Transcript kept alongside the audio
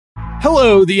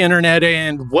Hello, the internet,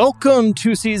 and welcome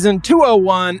to season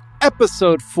 201,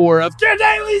 episode 4 of The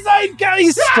Daily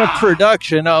Zeitgeist, a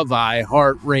production of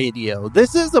iHeartRadio.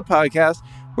 This is a podcast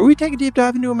where we take a deep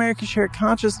dive into America's shared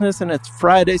consciousness, and it's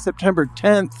Friday, September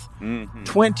 10th,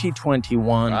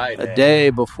 2021, a day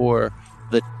before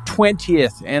the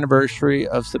 20th anniversary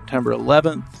of September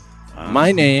 11th.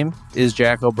 My name is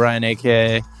Jack O'Brien,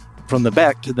 a.k.a. From the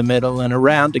Back to the Middle and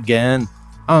Around Again.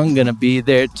 I'm gonna be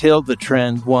there till the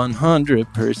trend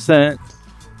 100%.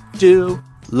 Do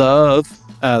love.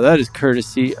 That is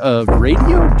courtesy of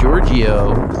Radio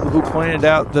Giorgio, who pointed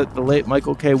out that the late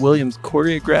Michael K. Williams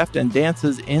choreographed and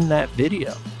dances in that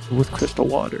video with Crystal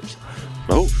Waters.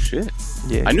 Oh, shit.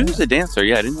 Yeah, I knew he was a dancer.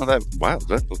 Yeah, I didn't know that. Wow,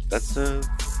 that's a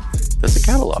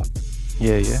catalog.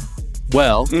 Yeah.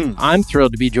 Well, I'm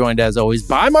thrilled to be joined, as always,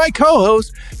 by my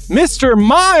co-host, Mr.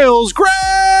 Miles Gray!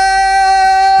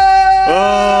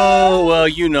 Oh, well,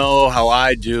 you know how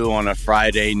I do on a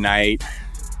Friday night.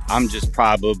 I'm just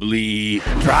probably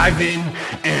driving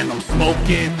and I'm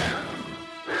smoking.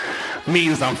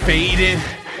 Means I'm faded.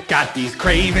 Got these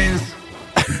cravings.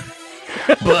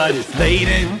 But it's late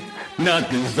and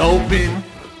nothing's open.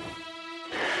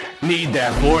 Need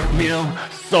that fourth meal,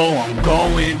 so I'm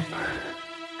going.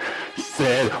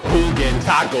 Said, who getting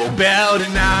Taco Bell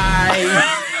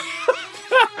tonight?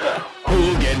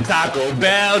 Who getting Taco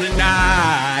Bell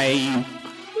tonight?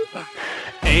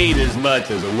 Ain't as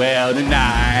much as a well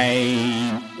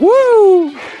tonight.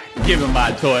 Woo! Giving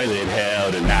my toilet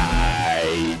hell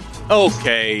tonight.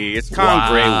 okay. It's Gray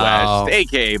West,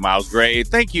 a.k.a. Miles Gray.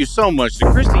 Thank you so much to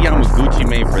Christy Yamaguchi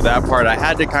Mane for that part. I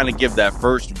had to kind of give that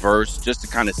first verse just to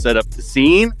kind of set up the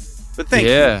scene. But thank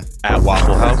you at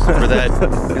Waffle House for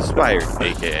that inspired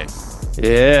a.k.a.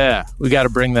 Yeah, we got to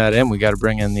bring that in. We got to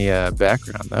bring in the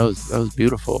background. That was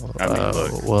beautiful. I mean,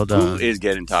 look, well done. Who is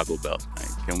getting Taco Bell tonight?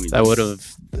 Can we? That would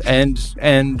have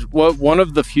and what one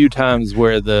of the few times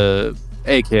where the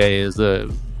AKA is a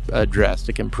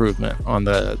drastic improvement on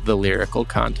the lyrical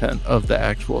content of the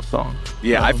actual song.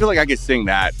 Yeah, I feel like I could sing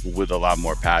that with a lot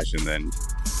more passion than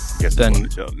Guess I'm going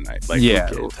to chill tonight. Like,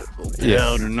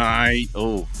 Taco tonight.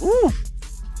 Oh, whew.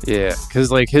 Yeah,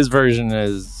 because like his version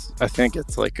is. I think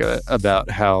it's like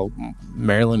about how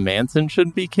Marilyn Manson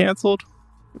should be canceled,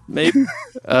 maybe.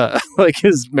 Like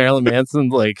his Marilyn Manson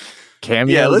like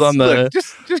cameos on the. Look,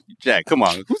 just Jack, come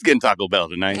on, who's getting Taco Bell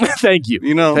tonight? Thank you.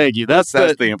 Thank you. That's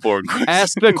the important question.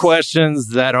 Ask the questions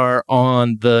that are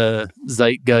on the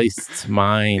zeitgeist's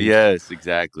mind. Yes,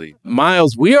 exactly.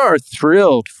 Miles, we are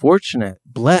thrilled, fortunate,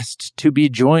 blessed to be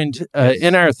joined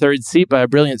in our third seat by a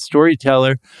brilliant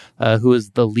storyteller who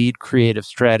is the lead creative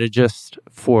strategist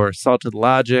for Salted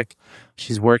Logic.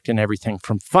 She's worked in everything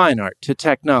from fine art to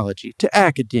technology to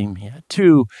academia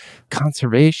to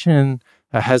conservation.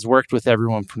 Has worked with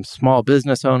everyone from small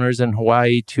business owners in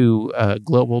Hawaii to a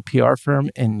global PR firm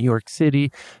in New York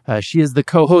City. She is the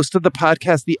co-host of the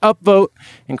podcast The Upvote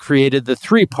and created the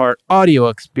 3-part audio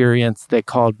experience they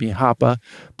called Me Hapa.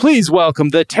 Please welcome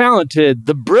the talented,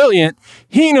 the brilliant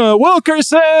Hina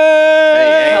Wilkerson!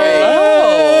 Hello!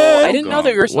 I didn't know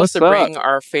that we were supposed to bring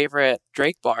our favorite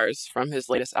Drake bars from his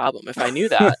latest album. If I knew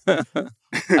that,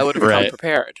 I would have come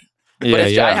prepared. I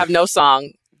have no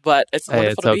song. But it's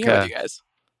wonderful to be here with you guys.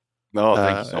 No,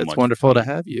 thank you so much. It's wonderful to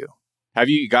have you. Have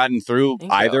you gotten through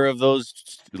either of those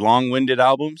long-winded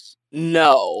albums?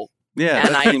 No. Yeah,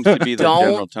 and that seems to be the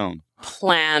general tone.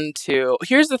 Plan to.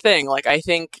 Here's the thing. Like, I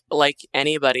think, like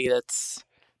anybody that's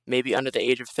maybe under the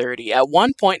age of 30, at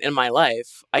one point in my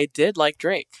life, I did like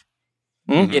Drake.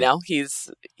 Mm-hmm. You know, he's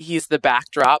the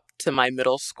backdrop to my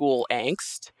middle school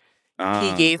angst.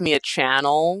 He gave me a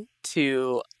channel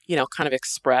to, kind of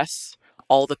express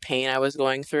all the pain I was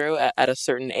going through at a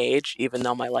certain age, even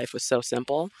though my life was so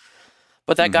simple.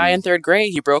 But that guy in third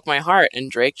grade, he broke my heart, and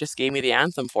Drake just gave me the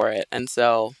anthem for it. And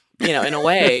so, in a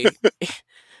way,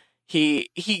 he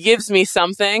gives me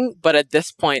something, but at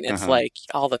this point, it's like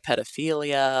all the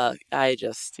pedophilia. I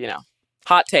just,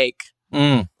 hot take.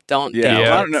 Don't. I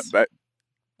don't know. But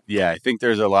I think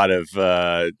there's a lot of,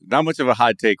 not much of a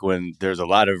hot take when there's a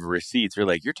lot of receipts. You're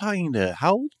like, you're talking to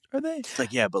how old are they? It's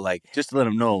like, yeah, but like, just to let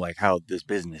them know like how this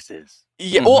business is.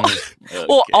 Yeah. Well,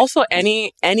 well, also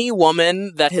any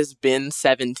woman that has been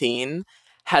 17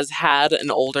 has had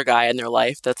an older guy in their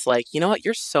life that's like, you know what,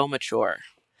 you're so mature.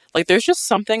 Like, there's just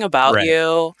something about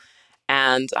you,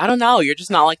 and I don't know, you're just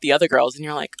not like the other girls, and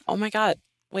you're like, oh my God,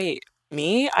 wait.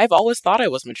 Me? I've always thought I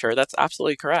was mature. That's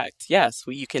absolutely correct. Yes,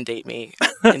 you can date me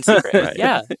in secret.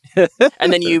 Yeah.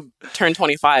 And then you turn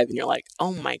 25 and you're like,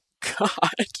 oh my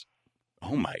God.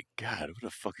 Oh my God, what a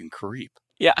fucking creep.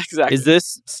 Yeah, exactly. Is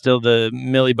this still the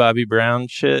Millie Bobby Brown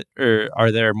shit, or are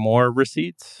there more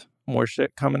receipts? more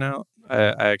shit coming out?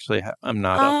 I actually I'm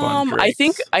not up on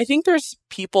Drake's. I think there's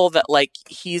people that like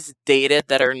he's dated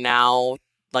that are now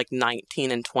like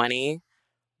 19 and 20,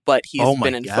 but he's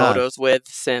been in photos with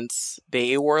since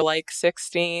they were like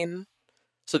 16.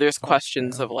 So there's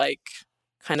questions of like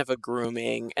kind of a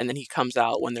grooming, and then he comes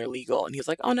out when they're legal and he's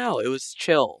like, oh no, it was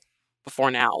chill before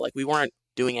now. Like we weren't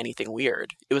doing anything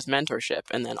weird. It was mentorship,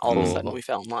 and then all of a sudden we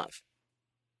fell in love.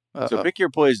 So pick your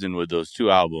poison with those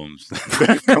 2 albums.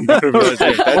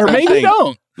 Or maybe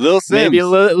don't. Lil Sims.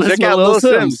 Maybe check out Lil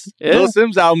Sims. Yeah. Lil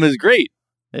Sims album is great.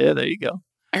 Yeah, there you go.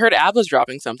 I heard ABBA's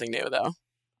dropping something new though.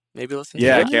 Maybe listen to it.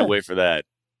 it. I can't wait for that.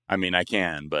 I mean, I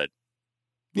can, but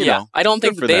you know, I don't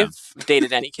think that they've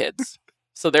dated any kids,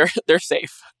 so they're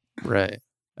safe. Right.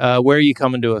 Where are you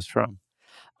coming to us from?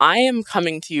 I am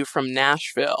coming to you from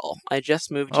Nashville. I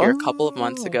just moved here a couple of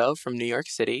months ago from New York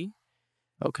City.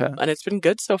 Okay. And it's been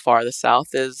good so far. The South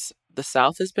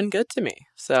has been good to me.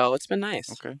 So it's been nice.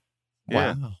 Okay.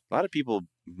 Yeah. Wow. A lot of people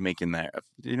making that,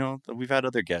 you know, we've had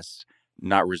other guests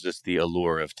not resist the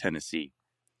allure of Tennessee.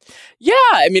 Yeah.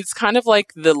 I mean, it's kind of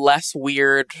like the less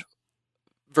weird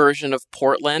version of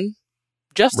Portland,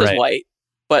 just as white,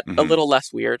 but a little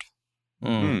less weird.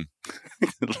 Mm.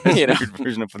 You know?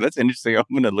 Version of, that's interesting. I'm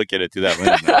going to look at it through that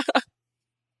lens now.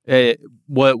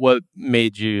 What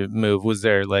made you move? Was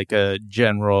there like a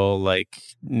general like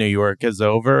New York is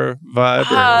over vibe?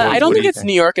 I don't think it's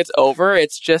New York it's over.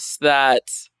 It's just that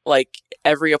like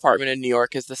every apartment in New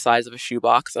York is the size of a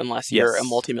shoebox unless you're a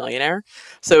multimillionaire.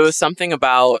 So it was something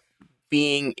about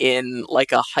being in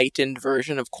like a heightened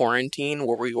version of quarantine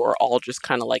where we were all just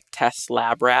kind of like test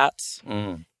lab rats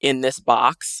in this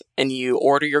box, and you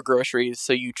order your groceries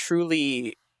so you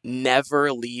truly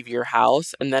never leave your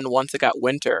house, and then once it got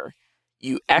winter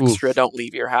you don't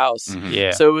leave your house. Yeah.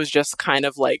 So it was just kind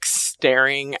of like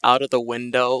staring out of the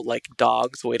window like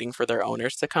dogs waiting for their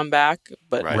owners to come back,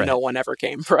 but no one ever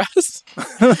came for us.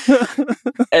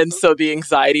 And so the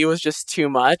anxiety was just too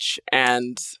much,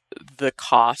 and the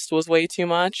cost was way too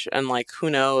much, and like who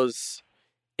knows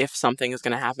if something is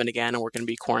going to happen again and we're going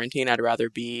to be quarantined. I'd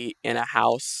rather be in a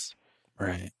house.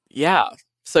 Right. Yeah.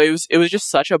 So it was just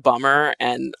such a bummer,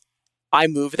 and I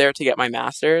moved there to get my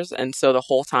master's, and so the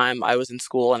whole time I was in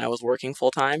school and I was working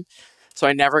full time. So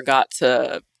I never got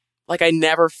to, like, I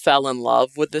never fell in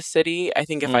love with the city. I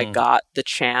think if I got the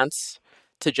chance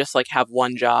to just like have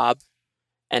one job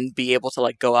and be able to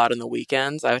like go out on the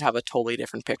weekends, I would have a totally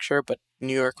different picture. But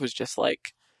New York was just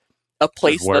like a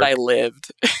place that I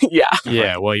lived. Yeah.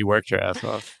 Yeah. Well, you worked your ass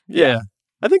off. Yeah.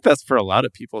 I think that's for a lot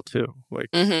of people too.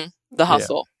 Like the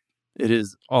hustle. Yeah. It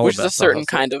is all which about is a certain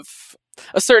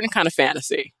kind of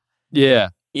fantasy. Yeah.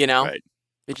 You know? Right.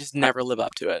 They just never live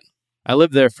up to it. I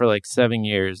lived there for like 7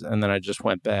 years, and then I just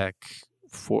went back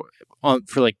for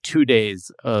like 2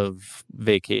 days of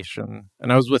vacation.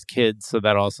 And I was with kids, so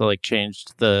that also like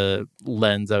changed the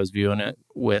lens I was viewing it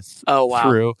with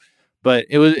through. But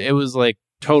it was like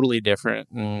totally different,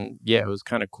 and yeah, it was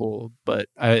kind of cool. But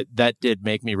that did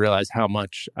make me realize how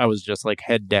much I was just like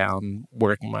head down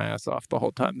working my ass off the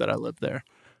whole time that I lived there.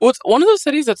 Well, it's one of those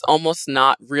cities that's almost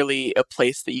not really a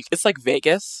place that it's like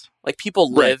Vegas. Like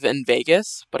people live in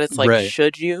Vegas, but it's like,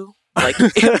 should you? Like,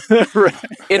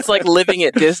 it's like living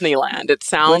at Disneyland. It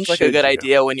sounds like a good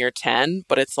idea when you're 10,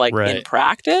 but it's like in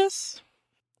practice,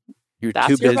 you're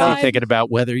too busy thinking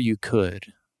about whether you could.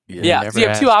 Yeah, so you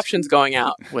have 2 options going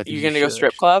out. You're going to go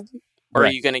strip club, or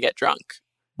are you going to get drunk?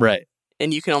 Right.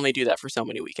 And you can only do that for so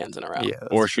many weekends in a row. Yeah,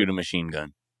 or shoot a machine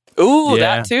gun. Ooh,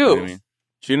 that too. You know what I mean?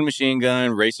 Shoot a machine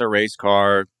gun, race a race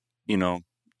car, you know,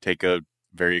 take a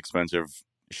very expensive,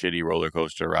 shitty roller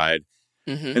coaster ride.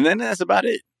 And then that's about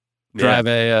it. Drive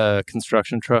a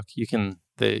construction truck. You can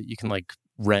like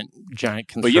rent giant construction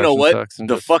trucks. But you know what?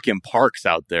 The fucking parks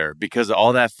out there, because of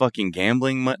all that fucking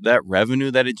gambling, that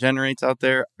revenue that it generates out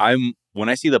there, when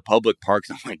I see the public parks,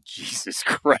 I'm like, Jesus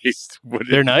Christ, what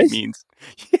they're nice. Means.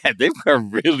 Yeah, they've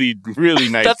got really, really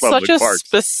nice That's public such a parks.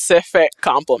 specific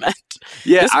compliment.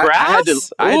 Yeah, I had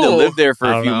to live there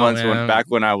for a few months back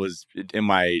when I was in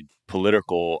my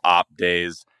political op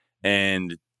days,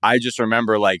 and I just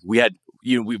remember like we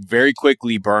very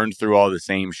quickly burned through all the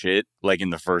same shit like in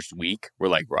the first week. We're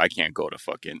like, bro, I can't go to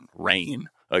fucking rain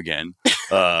again.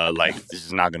 Like this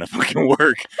is not gonna fucking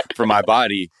work for my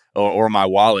body or my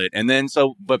wallet. And then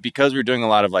but because we were doing a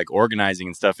lot of like organizing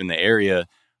and stuff in the area,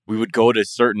 we would go to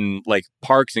certain like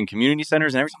parks and community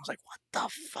centers, and every time I was like, what the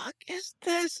fuck is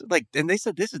this? Like, and they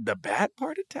said this is the bad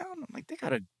part of town. I'm like, they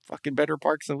got a fucking better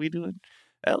parks than we do in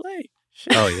LA.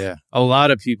 Shit. Oh yeah, a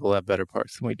lot of people have better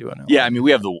parks than we do in LA. Yeah, I mean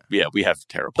we have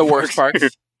terrible. The worst parks.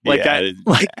 Like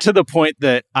to the point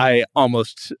that I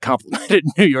almost complimented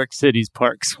New York City's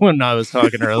parks when I was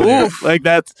talking earlier. Like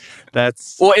that's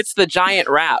well, it's the giant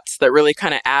rats that really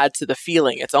kind of add to the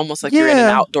feeling. It's almost like you're in an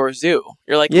outdoor zoo.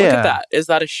 You're like, look at that. Is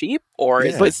that a sheep or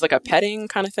is this like a petting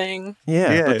kind of thing?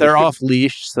 Yeah, but they're off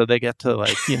leash, so they get to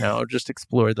like just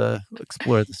explore the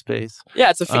space. Yeah,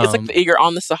 it's like you're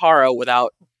on the Sahara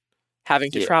without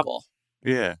having to travel.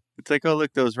 Yeah. It's like, oh,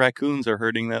 look, those raccoons are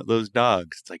hurting those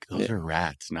dogs. It's like, those are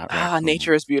rats, not raccoons.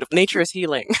 Nature is beautiful. Nature is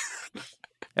healing.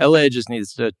 LA just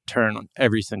needs to turn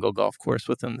every single golf course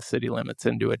within the city limits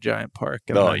into a giant park.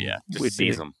 And just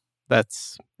seize them.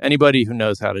 That's anybody who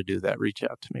knows how to do that. Reach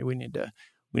out to me. We need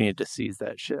to seize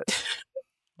that shit.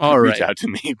 All right. Reach out to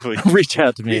me, please. Reach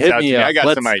out to me. Hit me up. I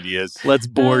got some ideas. Let's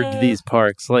board these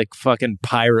parks like fucking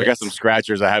pirates. I got some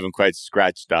scratchers I haven't quite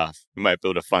scratched off. We might be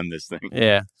able to fund this thing.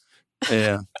 Yeah.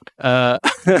 All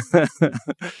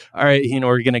right, Hina,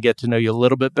 we're going to get to know you a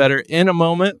little bit better in a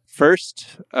moment.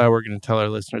 First, we're going to tell our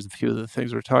listeners a few of the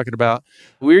things we're talking about.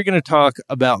 We're going to talk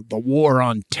about the war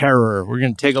on terror. We're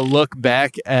going to take a look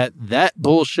back at that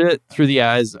bullshit through the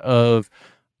eyes of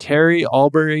Terry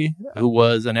Albury, who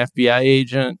was an FBI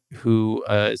agent who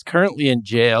is currently in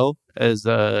jail as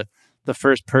the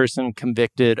first person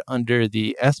convicted under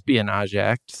the Espionage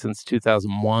Act since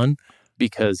 2001.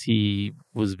 Because he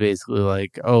was basically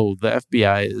like, oh, the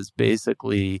FBI is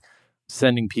basically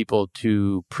sending people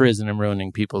to prison and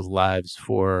ruining people's lives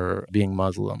for being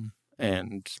Muslim.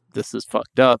 And this is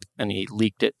fucked up. And he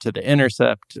leaked it to The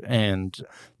Intercept. And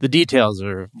the details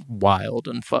are wild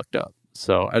and fucked up.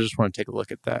 So I just want to take a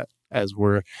look at that as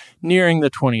we're nearing the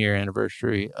 20-year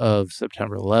anniversary of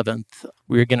September 11th.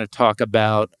 We're going to talk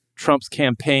about Trump's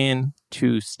campaign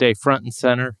to stay front and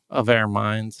center of our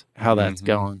minds, how that's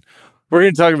going. We're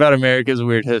going to talk about America's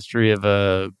weird history of,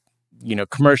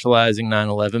 commercializing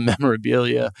 9/11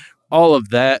 memorabilia, all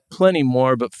of that, plenty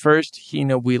more. But first,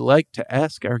 Hina, we like to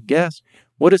ask our guest,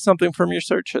 what is something from your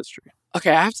search history?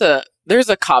 Okay, there's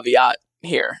a caveat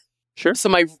here. Sure. So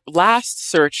my last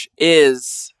search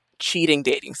is cheating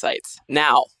dating sites.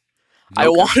 Now, I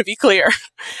want to be clear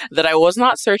that I was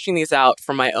not searching these out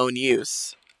for my own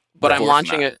use, but I'm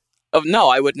launching it. Oh, no,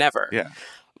 I would never. Yeah.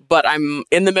 But I'm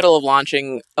in the middle of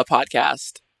launching a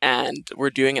podcast and we're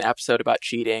doing an episode about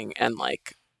cheating and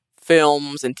like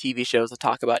films and TV shows that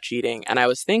talk about cheating. And I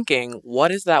was thinking, what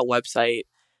is that website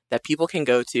that people can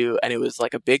go to? And it was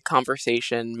like a big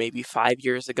conversation maybe 5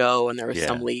 years ago and there was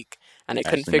some leak and I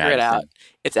couldn't figure it out.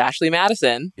 It's Ashley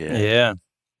Madison. Yeah.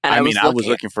 And I was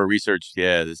looking for research.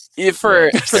 Yeah.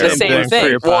 For the same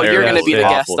thing. Well, you're going to be the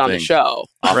guest on the show.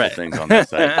 Awful things on that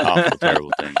site. Awful,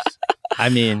 terrible things. I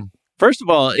mean... First of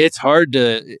all,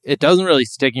 it doesn't really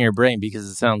stick in your brain because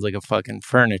it sounds like a fucking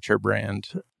furniture brand.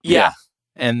 Yeah.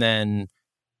 And then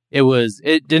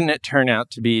didn't turn out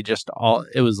to be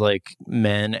it was like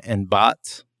men and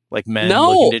bots, like men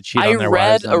looking to cheat on their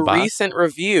wives. I read a recent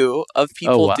review of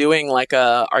people doing like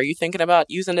are you thinking about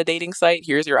using a dating site?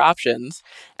 Here's your options.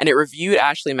 And it reviewed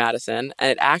Ashley Madison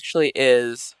and it actually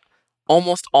is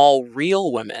almost all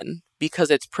real women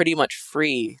because it's pretty much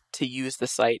free to use the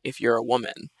site if you're a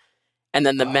woman. And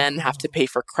then the men have to pay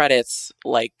for credits,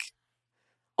 like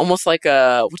almost like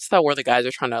what's that where the guys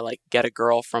are trying to like get a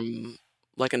girl from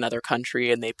like another country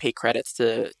and they pay credits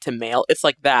to mail. It's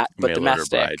like that, but mail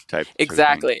domestic. Order bride type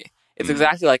exactly. It's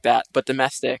exactly like that, but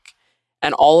domestic.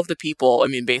 And all of the people, I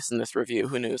mean, based on this review,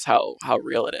 who knows how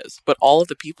real it is, but all of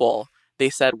the people they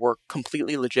said were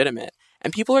completely legitimate.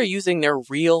 And people are using their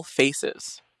real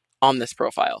faces on this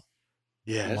profile.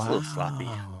 Yeah, it's a little sloppy.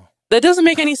 That doesn't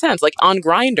make any sense. Like on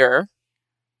Grindr,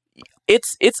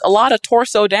 it's a lot of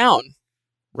torso down.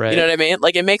 Right. You know what I mean?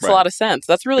 Like it makes a lot of sense.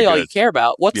 That's really all you care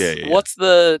about. What's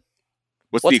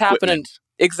happening?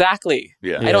 Exactly.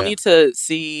 Yeah. I don't need to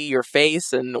see your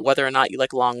face and whether or not you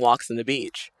like long walks on the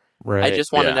beach. Right. I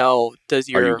just want to know,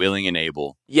 are you willing and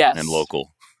able? Yes. And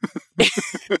local?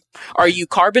 Are you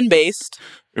carbon based?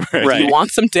 Right. Do you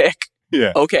want some dick?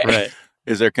 Yeah. Okay. Right.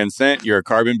 Is there consent? You're a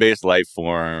carbon-based life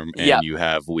form, and you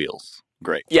have wheels.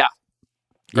 Great. Yeah.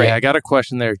 Great. Yeah, I got to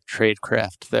question their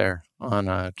tradecraft there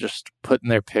on just putting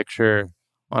their picture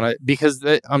on it because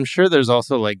I'm sure there's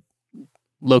also like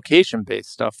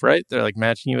location-based stuff, right? They're like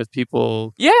matching you with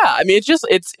people. Yeah, I mean,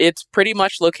 it's pretty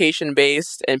much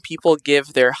location-based, and people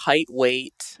give their height,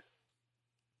 weight,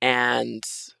 and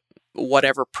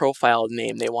whatever profile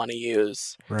name they want to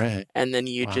use. Right. And then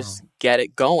you just get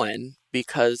it going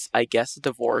because I guess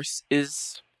divorce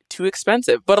is too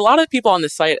expensive. But a lot of people on the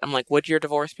site, I'm like, would your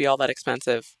divorce be all that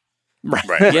expensive?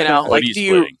 Right. You know, like,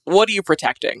 what are you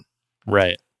protecting?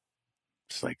 Right.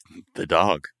 It's like the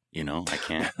dog, you know,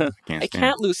 I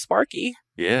can't lose Sparky.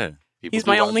 Yeah. He's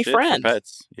my only friend.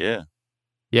 Pets. Yeah.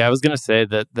 Yeah, I was going to say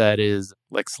that is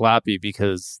like sloppy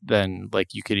because then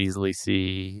like you could easily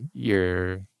see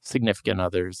your significant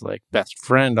other's like best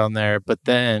friend on there, but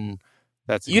then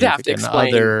that you'd have to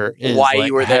explain why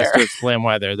you were there. Has to explain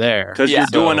why they're there. Because you're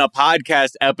doing a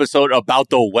podcast episode about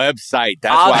the website.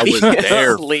 That's why I was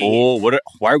there, fool.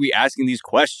 Why are we asking these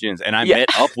questions? And I met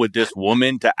up with this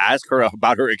woman to ask her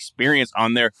about her experience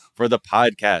on there for the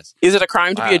podcast. Is it a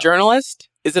crime to be a journalist?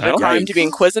 Is it a crime to be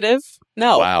inquisitive?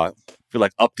 No. Wow. I feel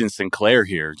like Upton Sinclair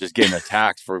here, just getting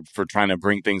attacked for trying to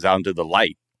bring things out into the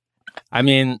light. I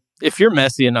mean, if you're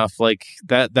messy enough, like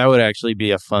that would actually be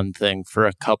a fun thing for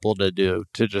a couple to do,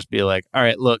 to just be like, all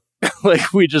right, look,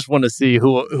 like we just want to see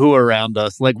who around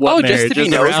us, like what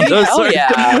marriages around us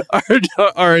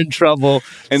are in trouble.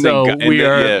 And so we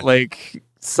are like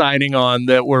signing on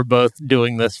that we're both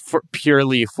doing this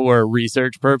purely for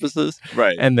research purposes.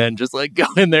 Right. And then just like go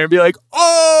in there and be like,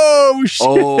 oh, shit.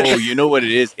 Oh, you know what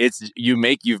it is?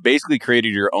 You've basically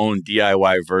created your own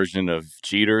DIY version of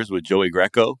Cheaters with Joey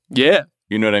Greco. Yeah.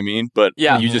 You know what I mean? But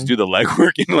you just do the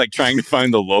legwork and like trying to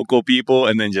find the local people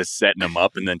and then just setting them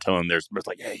up and then telling them it's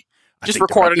like, hey, just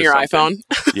record on your iPhone.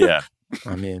 Yeah.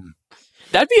 I mean,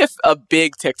 that'd be a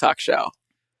big TikTok show.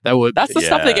 That's the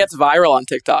stuff that gets viral on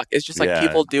TikTok. It's just like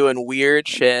people doing weird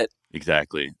shit.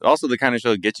 Exactly. Also the kind of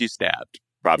show that gets you stabbed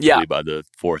probably by the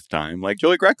fourth time, like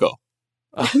Joey Greco.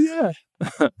 Oh, yeah.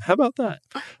 How about that?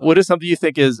 What is something you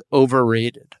think is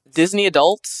overrated? Disney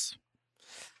adults,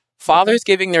 fathers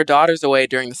giving their daughters away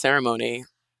during the ceremony,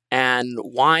 and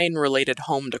wine-related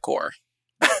home decor.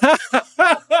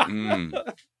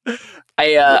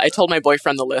 I told my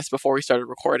boyfriend the list before we started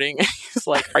recording. He's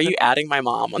like, are you adding my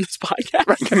mom on this podcast?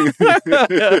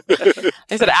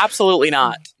 I said, absolutely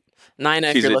not. Nina,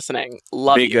 if you're listening,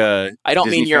 love you. I don't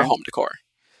Disney mean your fan? home decor.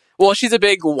 Well, she's a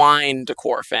big wine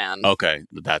decor fan. Okay,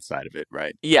 that side of it,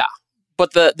 right. Yeah.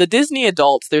 But the Disney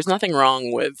adults, there's nothing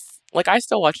wrong with... Like, I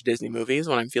still watch Disney movies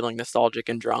when I'm feeling nostalgic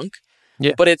and drunk.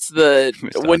 Yeah. But it's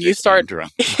when you start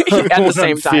drunk. at the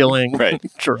same time. Feeling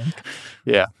drunk.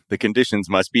 Yeah. The conditions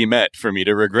must be met for me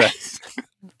to regress.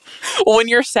 Well, when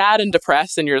you're sad and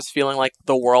depressed and you're just feeling like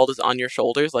the world is on your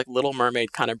shoulders, like Little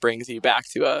Mermaid kind of brings you back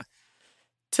to a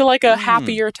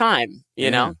happier time,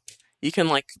 you know? You can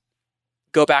like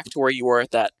go back to where you were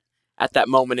at that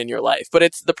moment in your life.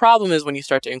 But the problem is when you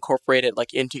start to incorporate it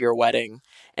like into your wedding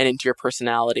and into your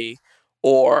personality,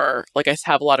 or like I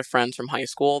have a lot of friends from high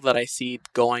school that I see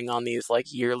going on these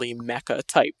like yearly Mecca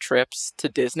type trips to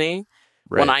Disney.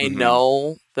 Right. When I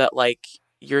know that like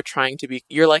you're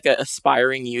like an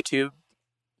aspiring YouTube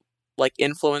like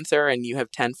influencer and you have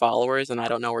 10 followers and I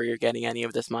don't know where you're getting any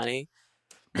of this money.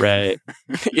 Right.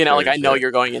 You know, like I know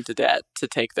you're going into debt to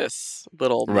take this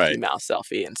little Mickey Mouse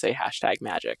selfie and say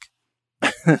 #magic.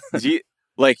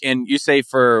 And you say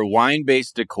for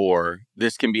wine-based decor,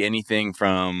 this can be anything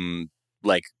from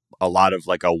like a lot of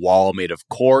like a wall made of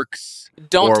corks.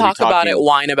 Don't talk about it,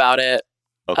 whine about it.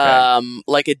 Okay.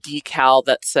 Like a decal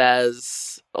that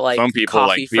says like some people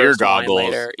like beer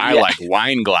goggles. I like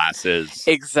wine glasses.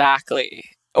 Exactly.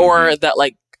 Or that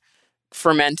like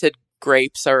fermented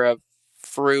grapes are a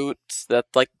fruit that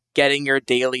like getting your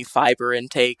daily fiber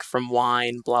intake from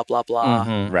wine, blah, blah, blah.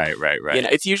 Mm-hmm. Right. You know,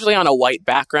 it's usually on a white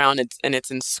background and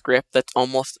it's in script that's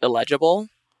almost illegible.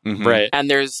 Mm-hmm. Right. And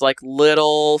there's like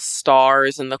little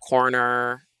stars in the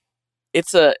corner.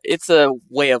 It's a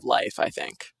way of life, I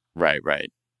think. Right.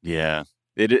 Yeah.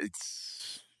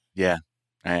 It's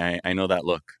I know that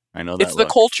look. I know that it's the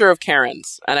culture of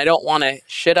Karens, and I don't want to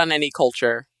shit on any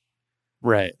culture.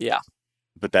 Right. Yeah.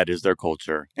 But that is their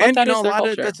culture. But and that you know, is a their lot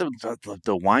culture. of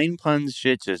the wine puns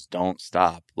shit just don't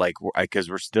stop. Like, because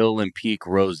we're still in peak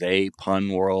rosé pun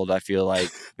world, I feel like.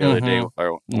 The other day.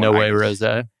 No way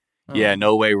rosé. Yeah,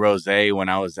 no way rosé. When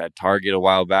I was at Target a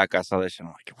while back, I saw that shit.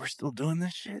 I'm like, we're still doing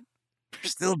this shit? We're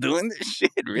still doing this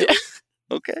shit? Really? Yeah.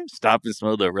 Okay. Stop and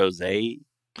smell the rosé.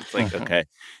 It's like, okay.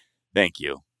 Thank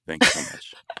you. Thank you so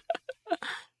much.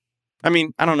 I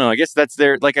mean, I don't know. I guess that's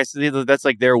like I said, that's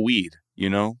like their weed, you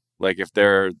know? Like if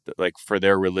they're like for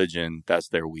their religion, that's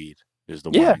their weed is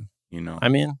the wine, you know? I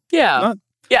mean, yeah.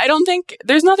 I don't think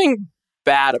there's nothing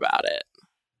bad about it.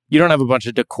 You don't have a bunch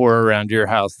of decor around your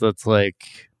house that's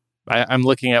like, I'm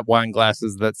looking at wine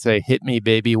glasses that say, hit me,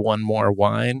 baby, one more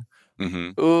wine.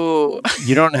 Mm-hmm. Ooh.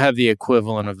 You don't have the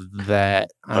equivalent of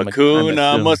that.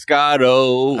 Hakuna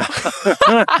Moscato.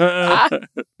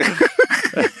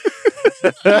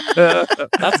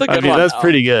 That's a good one. That's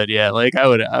pretty good. Yeah. Like I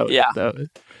would. Yeah.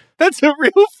 That's a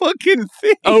real fucking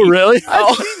thing. Oh, really?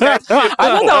 Oh, I thought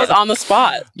that was on the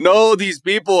spot. No, these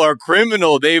people are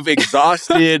criminal. They've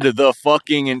exhausted the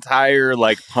fucking entire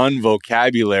like pun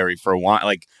vocabulary for wine.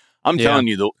 Like I'm telling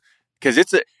you, because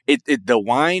the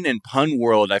wine and pun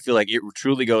world, I feel like it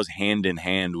truly goes hand in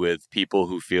hand with people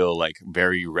who feel like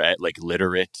very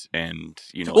literate and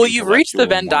Well, you've reached the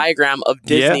Venn diagram of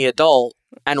Disney adult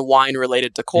and wine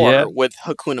related decor with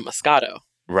Hakuna Moscato.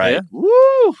 Right. Yeah.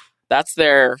 Woo! That's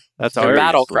their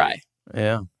battle cry.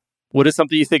 Yeah. What is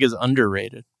something you think is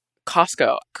underrated?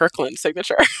 Costco, Kirkland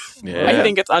signature. Yeah. I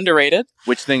think it's underrated.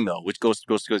 Which thing though? Which goes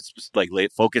like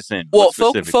focus in. Well,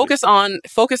 focus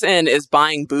in is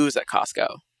buying booze at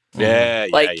Costco. Yeah,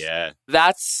 yeah.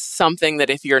 That's something that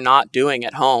if you're not doing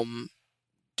at home,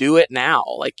 do it now.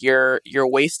 Like you're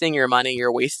wasting your money,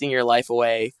 you're wasting your life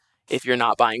away if you're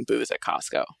not buying booze at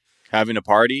Costco. Having a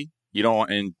party, you don't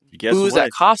want and guess booze what?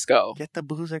 At Costco. Get the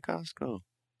booze at Costco.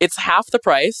 It's half the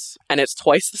price and it's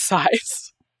twice the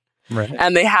size. Right.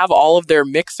 And they have all of their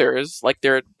mixers, like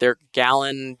their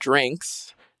gallon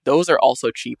drinks. Those are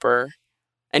also cheaper.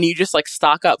 And you just like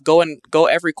stock up, go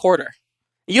every quarter.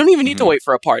 You don't even need to wait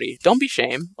for a party. Don't be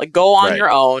shame. Like go on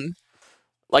your own,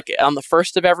 like on the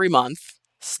first of every month,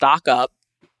 stock up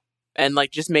and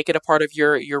like just make it a part of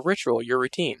your ritual, your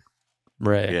routine.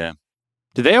 Right. Yeah.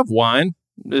 Do they have wine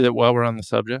while we're on the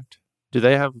subject? Do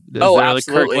they have?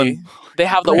 Absolutely. They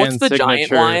have what's the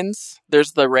giant wines?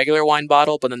 There's the regular wine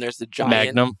bottle, but then there's the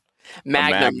giant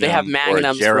Magnum. They have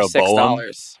Magnums for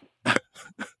 $6. I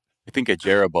think a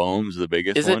Jeroboam's the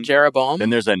biggest one. Is it Jeroboam?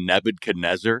 Then there's a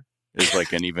Nebuchadnezzar. Is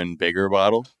like an even bigger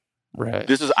bottle. Right.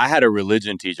 I had a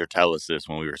religion teacher tell us this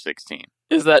when we were 16.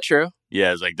 Is that true?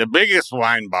 Yeah, it's like the biggest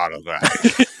wine bottle,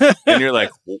 guys. And you're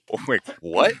like, wait,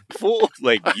 what? Fool?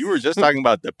 Like you were just talking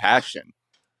about the passion.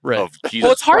 Right. Of Jesus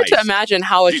well, it's hard Christ. to imagine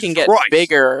how it can get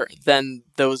bigger than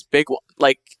those big ones.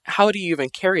 Like, how do you even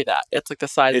carry that? It's like the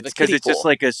size of the kiddie pool. It's just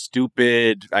like a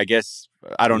stupid, I guess,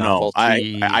 I don't know.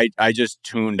 I just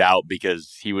tuned out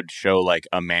because he would show like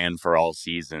a man for all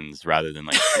seasons rather than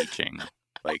like teaching.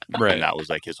 Like, and that was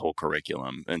like his whole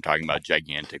curriculum and talking about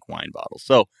gigantic wine bottles.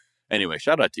 So anyway,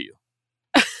 shout out to you.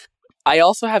 I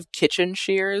also have kitchen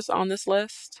shears on this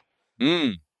list.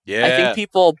 Yeah. I think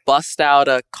people bust out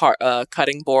a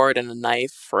cutting board and a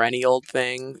knife for any old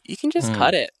thing. You can just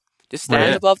cut it. Just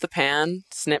stand above the pan,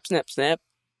 snip, snip, snip.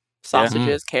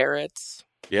 Sausages, carrots.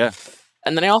 Yeah.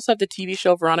 And then I also have the TV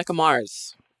show Veronica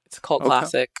Mars. It's a cult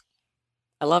classic.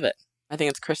 I love it. I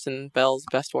think it's Kristen Bell's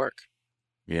best work.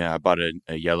 Yeah, I bought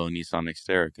a yellow Nissan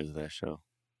Xterra because of that show.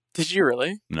 Did you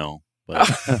really? No, but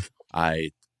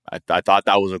I thought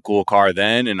that was a cool car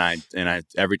then, and I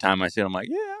every time I see it, I'm like,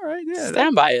 yeah, all right, yeah.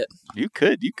 Stand by it. You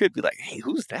could be like, hey,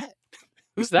 who's that?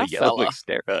 Who's that yellow fella?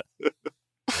 Xterra.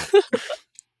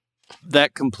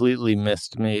 That completely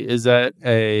missed me. Is that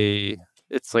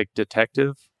it's like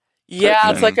detective?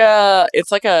 Yeah,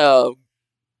 it's like a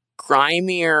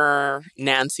grimier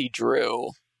Nancy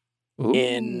Drew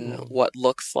in what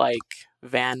looks like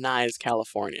Van Nuys,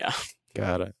 California.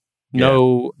 Got it.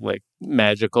 No like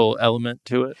magical element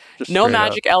to it? No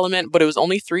magic element, but it was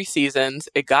only 3 seasons.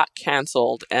 It got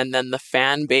canceled, and then the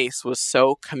fan base was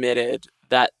so committed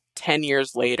that 10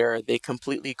 years later, they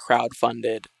completely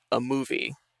crowdfunded a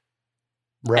movie.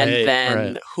 Right. And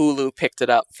then Hulu picked it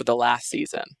up for the last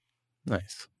season.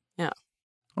 Nice. Yeah.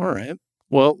 All right.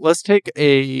 Well, let's take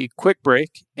a quick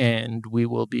break, and we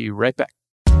will be right back.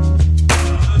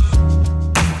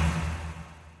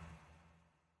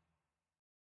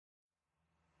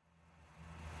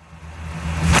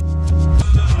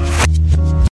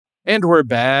 And we're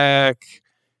back.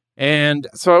 And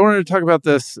so I wanted to talk about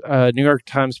this New York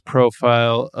Times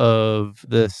profile of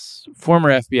this former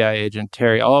FBI agent,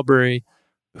 Terry Albury,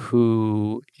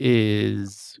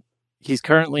 he's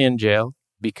currently in jail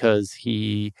because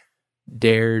he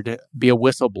dared be a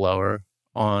whistleblower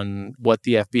on what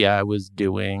the FBI was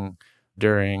doing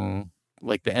during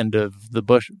like the end of the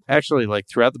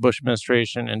throughout the Bush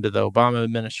administration into the Obama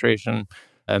administration.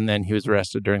 And then he was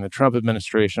arrested during the Trump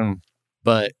administration.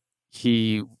 But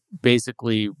he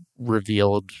basically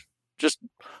revealed just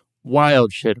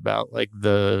wild shit about like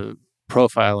the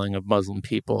profiling of Muslim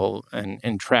people and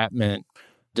entrapment,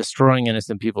 destroying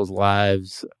innocent people's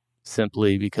lives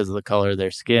simply because of the color of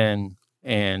their skin.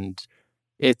 And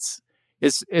it's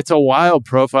a wild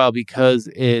profile because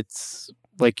it's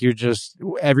like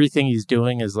everything he's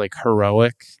doing is like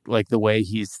heroic, like the way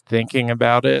he's thinking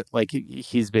about it. Like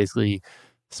he's basically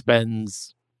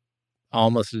spends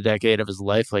almost a decade of his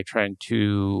life like trying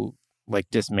to like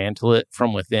dismantle it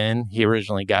from within. He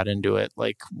originally got into it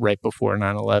like right before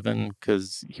 9/11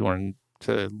 because he wanted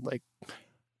to like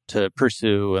to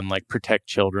pursue and like protect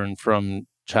children from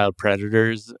child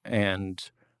predators. And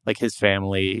like his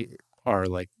family are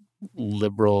like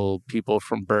liberal people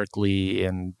from Berkeley,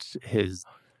 and his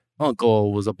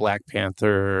uncle was a Black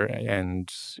Panther,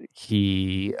 and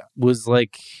he was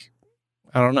like,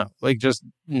 I don't know, like just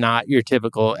not your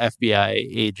typical FBI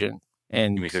agent.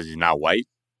 And because he's not white,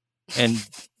 and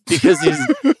because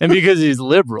he's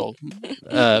liberal,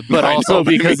 but also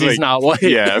because he's not white.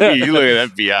 Yeah, I mean, you look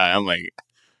at FBI,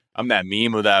 I'm that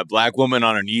meme of that black woman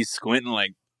on her knees squinting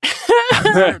like.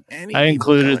 I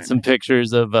included some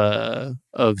pictures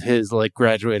of his like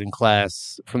graduating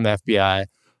class from the FBI,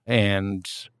 and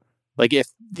like if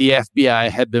the FBI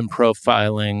had been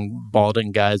profiling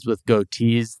balding guys with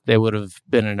goatees, they would have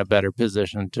been in a better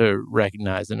position to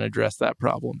recognize and address that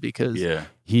problem, because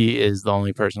he is the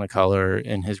only person of color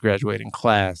in his graduating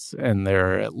class, and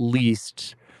there are at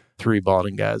least 3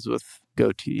 balding guys with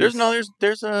goatees.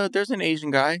 There's an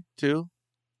Asian guy too.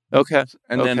 Okay.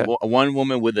 And then one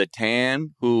woman with a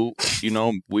tan who,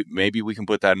 maybe we can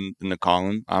put that in the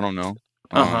column. I don't know.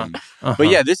 But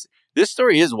yeah, this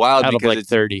story is wild out because of like it's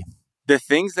 30. The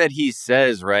things that he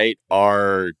says, right,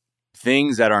 are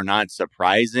things that are not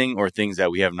surprising or things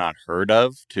that we have not heard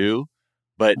of too.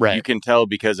 But you can tell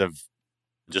because of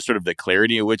just sort of the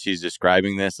clarity in which he's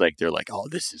describing this. Like they're like, oh,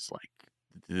 this is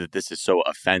so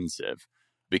offensive.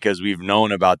 Because we've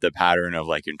known about the pattern of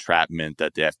like entrapment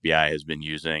that the FBI has been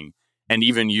using, and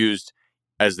even used,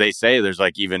 as they say, there's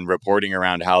like even reporting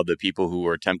around how the people who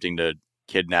were attempting to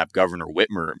kidnap Governor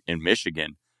Whitmer in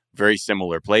Michigan, very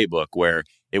similar playbook where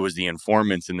it was the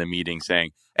informants in the meeting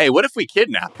saying, hey, what if we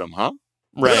kidnap them, huh?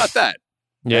 What about that?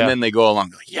 Yeah. And then they go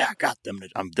along, like, yeah, I got them.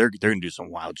 They're going to do some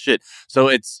wild shit. So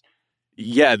it's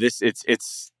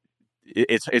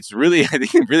really, I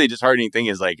think the really disheartening thing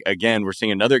is like, again, we're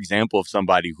seeing another example of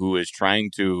somebody who is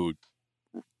trying to,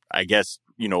 I guess,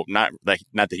 not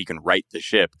that he can right the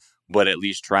ship, but at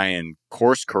least try and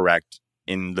course correct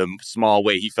in the small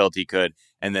way he felt he could.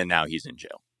 And then now he's in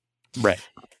jail. Right.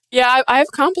 Yeah, I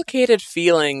have complicated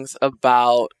feelings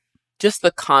about just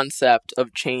the concept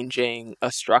of changing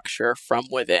a structure from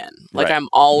within. Like I'm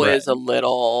always a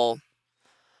little,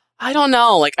 I don't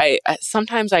know, like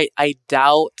sometimes I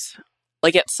doubt.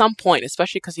 Like at some point,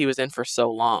 especially because he was in for so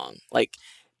long, like,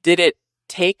 did it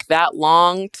take that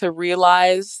long to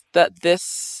realize that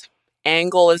this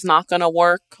angle is not going to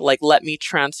work? Like, let me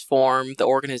transform the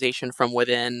organization from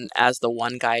within as the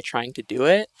one guy trying to do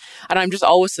it. And I'm just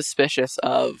always suspicious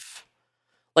of,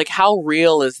 like, how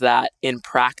real is that in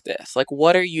practice? Like,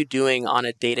 what are you doing on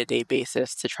a day-to-day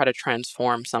basis to try to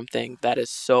transform something that is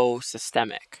so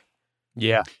systemic?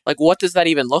 Yeah. Like, what does that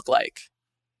even look like?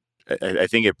 I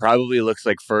think it probably looks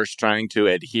like first trying to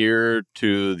adhere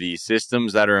to the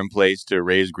systems that are in place to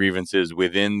raise grievances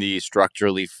within the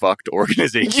structurally fucked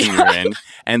organization you're in.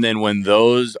 And then when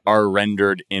those are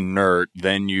rendered inert,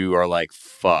 then you are like,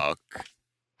 fuck,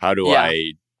 how do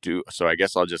I do? So I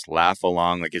guess I'll just laugh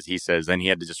along. Like as he says, then he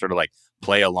had to just sort of like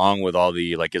play along with all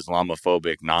the like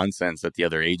Islamophobic nonsense that the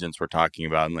other agents were talking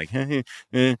about. And like,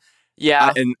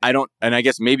 yeah. And I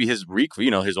guess maybe his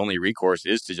only recourse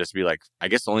is to just be like, I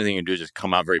guess the only thing you do is just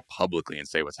come out very publicly and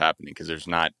say what's happening. Because there's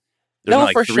not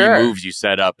like three moves you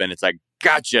set up and it's like,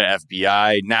 gotcha,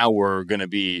 FBI. Now we're going to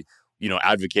be,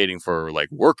 advocating for like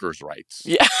workers' rights.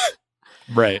 Yeah.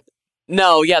 Right.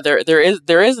 No, yeah, there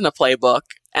isn't a playbook.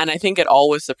 And I think it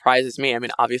always surprises me. I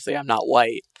mean, obviously I'm not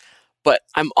white, but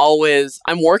I'm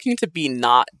working to be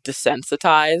not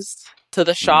desensitized to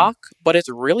the shock, but it's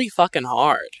really fucking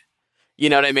hard. You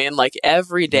know what I mean? Like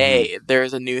every day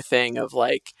there's a new thing of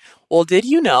like, well, did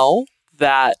you know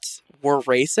that we're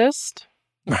racist?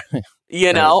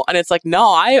 You know? And it's like, no,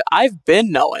 I've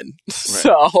been knowing. Right.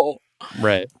 So.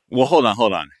 Right. Well, hold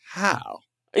on. How?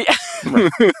 Yeah.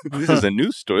 This is a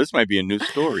new story. This might be a new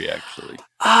story, actually.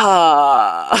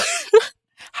 How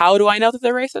do I know that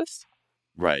they're racist?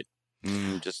 Right.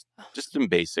 Just some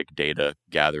basic data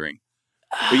gathering.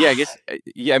 But yeah, I guess,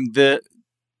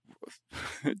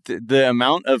 the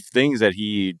amount of things that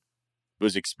he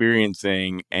was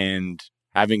experiencing and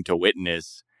having to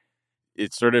witness,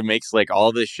 it sort of makes like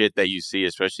all this shit that you see,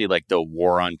 especially like the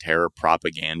war on terror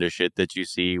propaganda shit that you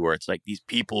see, where it's like these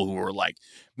people who are like,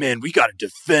 man, we got to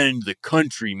defend the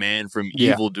country, man, from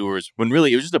evildoers. When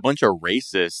really it was just a bunch of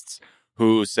racists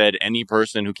who said any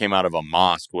person who came out of a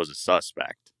mosque was a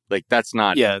suspect. Like that's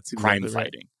not crime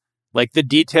fighting. Like the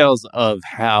details of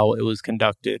how it was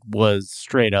conducted was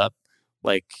straight up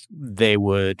like they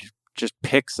would just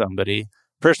pick somebody.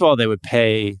 First of all, they would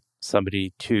pay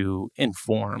somebody to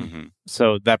inform.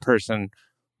 So that person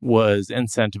was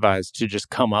incentivized to just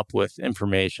come up with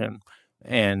information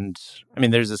And I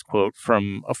mean, there's this quote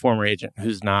from a former agent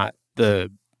who's not the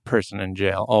person in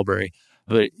jail, Albury,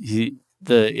 but the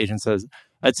agent says,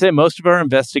 I'd say most of our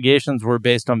investigations were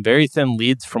based on very thin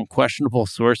leads from questionable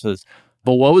sources.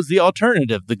 But what was the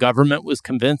alternative? The government was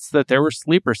convinced that there were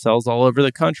sleeper cells all over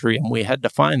the country and we had to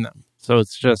find them. So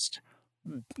it's just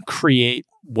create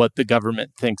what the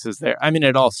government thinks is there. I mean,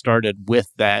 it all started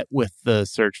with the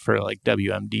search for like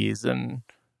WMDs in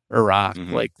Iraq,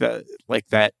 like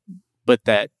that. But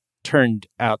that turned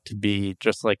out to be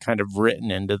just like kind of written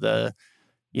into the,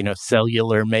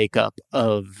 cellular makeup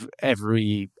of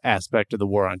every aspect of the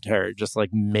war on terror, just like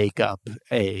make up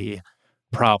a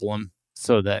problem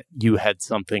so that you had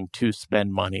something to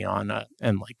spend money on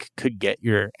and like could get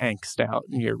your angst out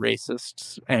and your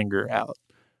racist anger out.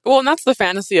 Well, and that's the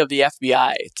fantasy of the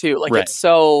FBI too. Like right. it's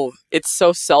so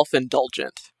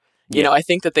self-indulgent. I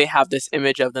think that they have this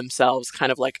image of themselves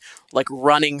kind of like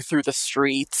running through the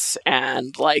streets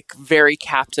and like very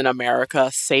Captain America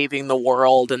saving the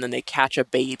world, and then they catch a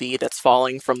baby that's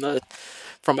falling from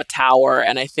a tower.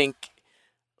 And I think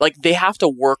like they have to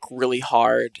work really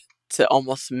hard to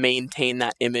almost maintain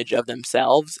that image of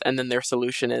themselves. And then their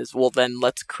solution is, well, then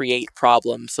let's create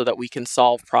problems so that we can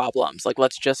solve problems. Like,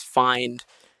 let's just find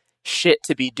shit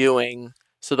to be doing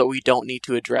so that we don't need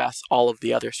to address all of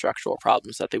the other structural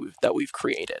problems that we've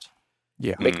created.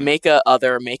 Yeah. Like make a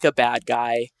bad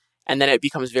guy, and then it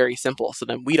becomes very simple. So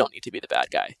then we don't need to be the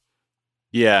bad guy.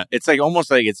 Yeah. It's like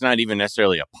almost like it's not even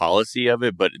necessarily a policy of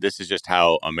it, but this is just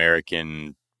how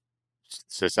American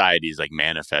society is like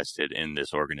manifested in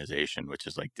this organization, which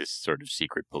is like this sort of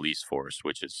secret police force,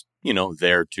 which is,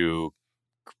 there to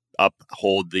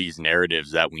uphold these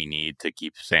narratives that we need to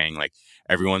keep saying like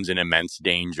everyone's in immense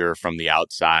danger from the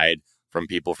outside, from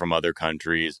people from other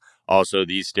countries. Also,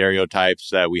 these stereotypes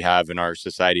that we have in our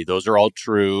society, those are all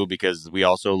true because we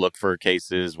also look for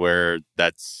cases where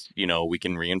that's, we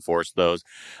can reinforce those.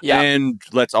 Yeah. And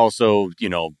let's also,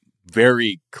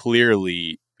 very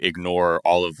clearly ignore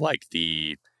all of like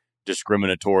the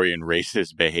discriminatory and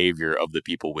racist behavior of the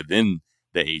people within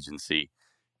the agency.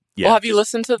 Yeah, well, have you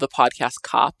listened to the podcast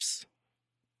Cops?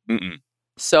 Mm-mm.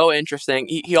 So interesting.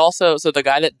 He also, so the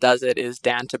guy that does it is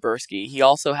Dan Taberski. He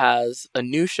also has a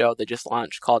new show that just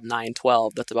launched called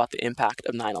 9/12 that's about the impact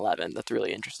of 9/11. That's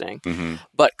really interesting. Mm-hmm.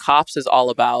 But Cops is all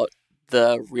about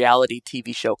the reality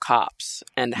TV show Cops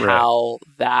and how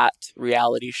that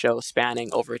reality show spanning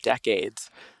over decades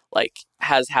like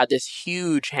has had this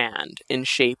huge hand in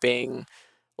shaping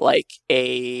like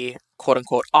a quote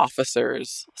unquote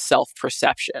officer's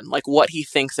self-perception, like what he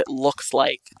thinks it looks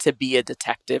like to be a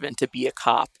detective and to be a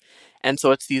cop. And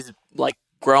so it's these like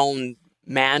grown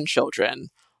man children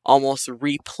almost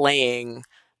replaying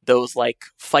those like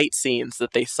fight scenes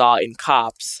that they saw in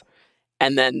Cops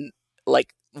and then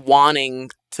like wanting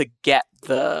to get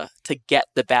the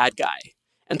bad guy.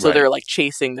 And so they're like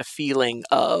chasing the feeling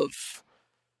of,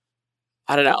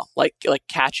 I don't know, like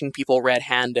catching people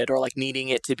red-handed or like needing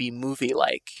it to be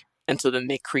movie-like. And so then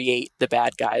they create the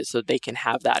bad guys so they can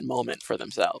have that moment for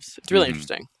themselves. It's really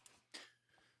interesting.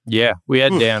 Yeah, we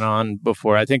had Dan on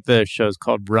before. I think the show's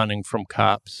called Running from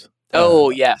Cops. Oh,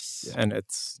 yes. And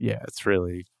it's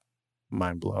really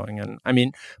mind-blowing. And I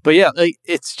mean, but yeah, like,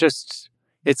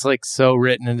 it's like so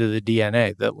written into the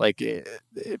DNA that like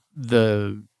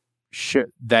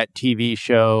that TV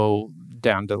show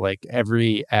down to like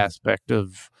every aspect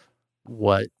of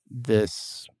what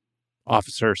this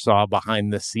officer saw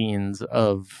behind the scenes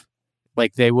of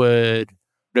like they would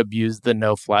abuse the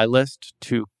no-fly list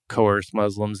to coerce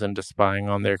Muslims into spying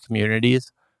on their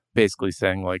communities, basically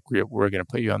saying like we're going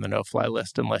to put you on the no-fly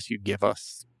list unless you give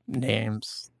us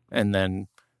names. And then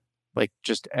like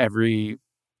just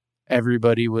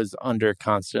everybody was under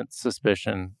constant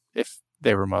suspicion if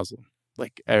they were Muslim,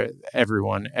 like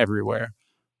everyone everywhere.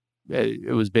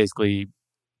 It was basically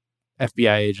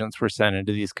FBI agents were sent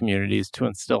into these communities to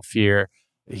instill fear,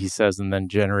 he says, and then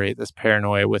generate this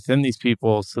paranoia within these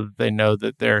people so that they know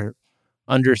that they're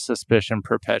under suspicion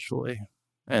perpetually.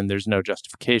 And there's no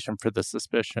justification for the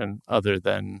suspicion other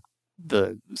than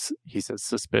he says,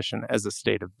 suspicion as a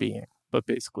state of being. But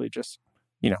basically just,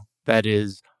 that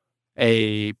is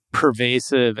a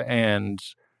pervasive and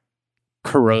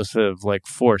corrosive like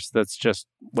force that's just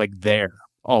like there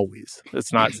always.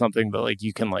 It's not something that like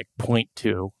you can like point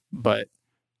to, but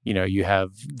you have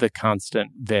the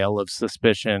constant veil of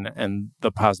suspicion and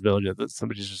the possibility that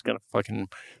somebody's just gonna fucking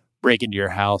break into your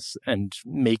house and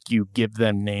make you give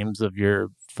them names of your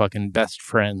fucking best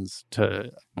friends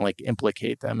to like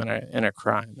implicate them in a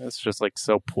crime. It's just like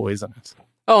so poisonous.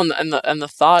 Oh, and the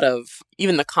thought of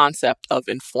even the concept of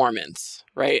informants,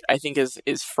 right? I think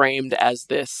is framed as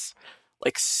this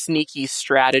like sneaky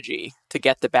strategy to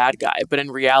get the bad guy. But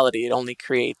in reality, it only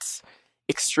creates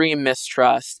extreme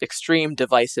mistrust, extreme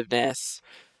divisiveness,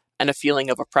 and a feeling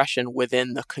of oppression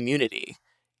within the community.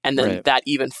 And then that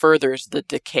even furthers the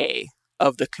decay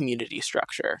of the community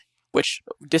structure, which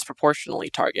disproportionately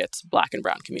targets Black and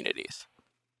brown communities.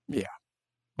 Yeah.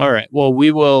 All right. Well,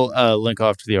 we will link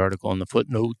off to the article in the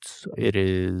footnotes. It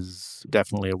is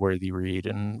definitely a worthy read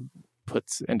and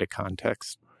puts into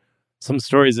context some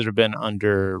stories that have been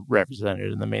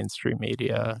underrepresented in the mainstream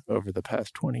media over the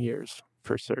past 20 years,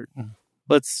 for certain.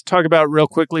 Let's talk about real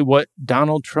quickly what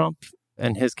Donald Trump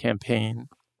and his campaign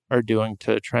are doing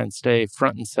to try and stay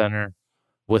front and center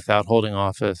without holding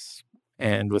office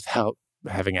and without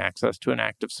having access to an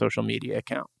active social media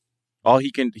account. All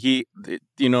he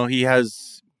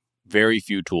has very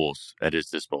few tools at his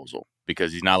disposal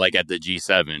because he's not like at the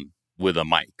G7 with a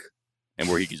mic and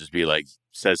where he can just be like,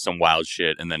 says some wild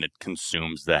shit and then it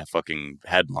consumes the fucking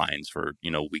headlines for,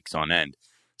 weeks on end.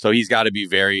 So he's got to be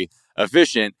very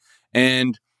efficient.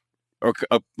 And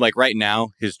like right now,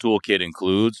 his toolkit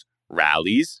includes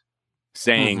rallies,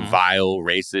 saying vile,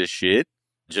 racist shit,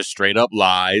 just straight up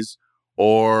lies,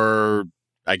 or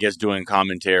I guess doing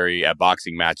commentary at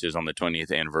boxing matches on the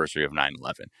 20th anniversary of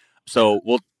 9/11. So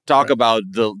we'll talk about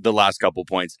the last couple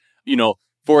points.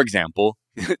 For example,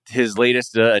 his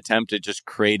latest attempt at just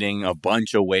creating a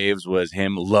bunch of waves was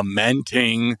him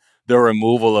lamenting the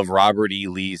removal of Robert E.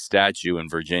 Lee's statue in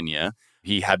Virginia.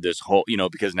 He had this whole,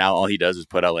 because now all he does is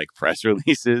put out like press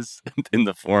releases in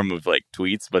the form of like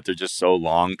tweets, but they're just so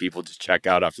long. People just check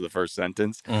out after the first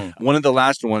sentence. One of the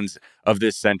last ones of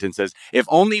this sentence says, "If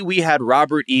only we had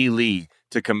Robert E. Lee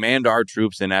to command our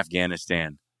troops in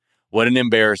Afghanistan. What an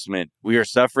embarrassment. We are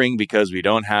suffering because we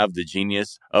don't have the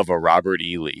genius of a Robert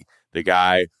E. Lee, the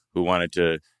guy who wanted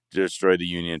to destroy the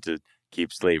Union to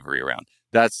keep slavery around."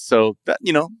 That's so that,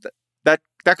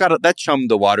 that chummed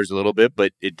the waters a little bit,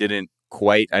 but it didn't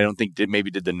quite, I don't think did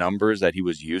the numbers that he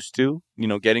was used to,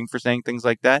 getting for saying things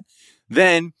like that.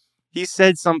 Then he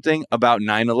said something about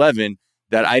 9/11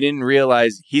 that I didn't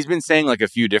realize. He's been saying like a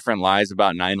few different lies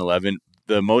about 9/11.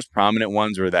 The most prominent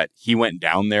ones were that he went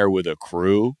down there with a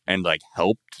crew and like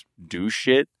helped do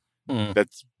shit.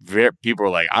 That's very, people are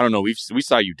like, I don't know, we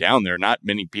saw you down there. Not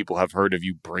many people have heard of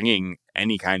you bringing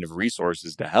any kind of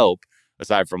resources to help,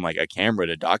 aside from like a camera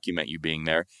to document you being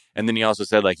there. And then he also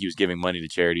said like he was giving money to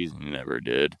charities and he never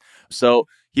did. So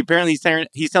he's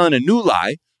telling a new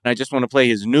lie. And I just want to play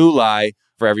his new lie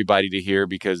for everybody to hear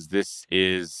because this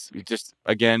is just,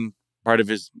 again, part of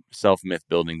his self-myth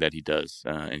building that he does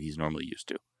and he's normally used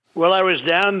to. Well, I was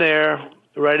down there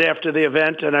right after the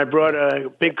event and I brought a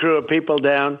big crew of people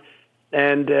down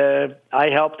and I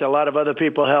helped. A lot of other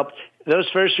people helped. Those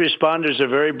first responders are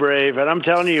very brave. And I'm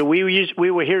telling you, we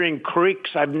were hearing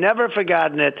creaks. I've never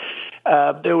forgotten it.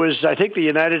 There was, I think, the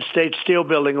United States Steel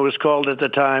Building, it was called at the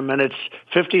time, and it's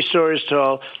 50 stories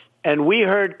tall. And we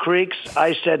heard creaks.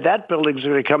 I said, that building's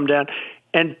going to come down.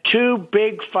 And two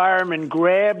big firemen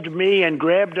grabbed me and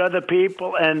grabbed other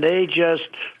people, and they just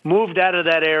moved out of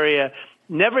that area.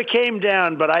 Never came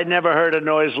down, but I never heard a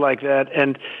noise like that.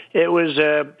 And it was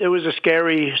a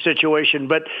scary situation.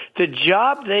 But the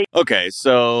job they... Okay,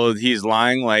 so he's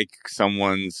lying like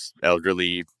someone's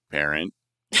elderly parent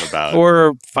about...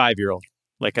 or 5-year-old.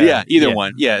 Either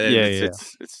one.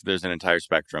 It's there's an entire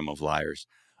spectrum of liars.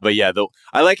 But yeah,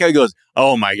 I like how he goes,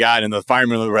 "Oh my God," and the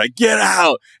firemen were like, "Get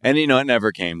out!" And it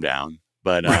never came down.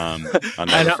 But I'll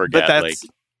never forget. But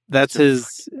that's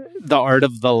the art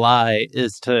of the lie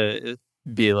is to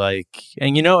be like,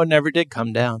 and it never did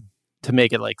come down, to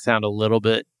make it like sound a little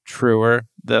bit truer,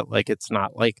 that like it's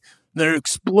not like they're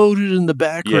exploded in the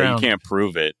background. Yeah, you can't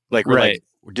prove it. Like we're like,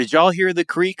 did y'all hear the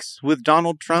creaks with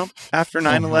Donald Trump after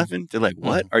 9/11? They're like,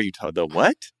 what are you talking? The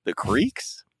what? The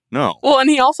creaks? No. Well, and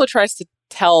he also tries to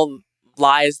tell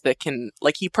lies that can,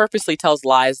 like, he purposely tells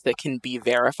lies that can be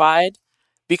verified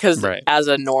because as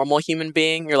a normal human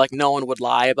being, you're like, no one would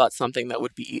lie about something that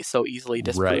would be so easily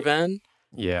disproven.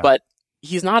 Yeah. But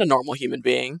he's not a normal human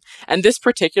being. And this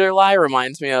particular lie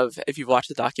reminds me of, if you've watched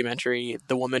the documentary,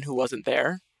 The Woman Who Wasn't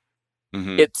There.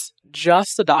 It's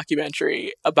just a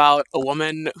documentary about a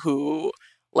woman who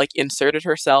like inserted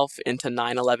herself into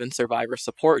 9/11 survivor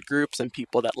support groups and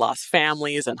people that lost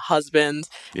families and husbands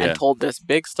and told this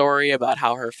big story about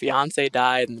how her fiance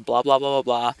died and blah, blah, blah, blah,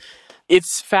 blah.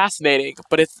 It's fascinating,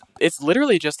 but it's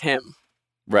literally just him.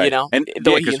 Right. And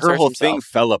because her whole thing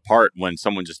fell apart when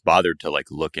someone just bothered to like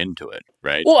look into it.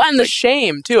 Right. Well, and the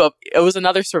shame too. It was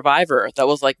another survivor that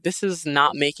was like, this is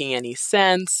not making any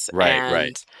sense.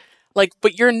 Right. Like,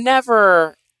 but you're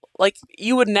never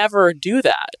you would never do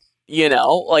that.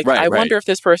 I wonder if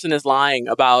this person is lying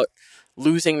about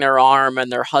losing their arm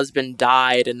and their husband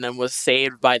died and then was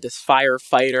saved by this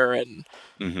firefighter, and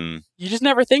you just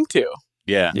never think to.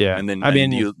 Yeah. And then I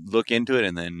mean, you look into it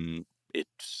and then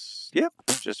it's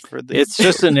just for the it's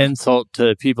just an insult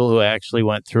to people who actually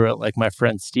went through it, like my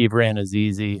friend Steve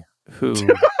Ranazizi, who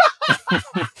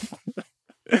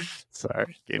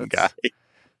sorry, good guy.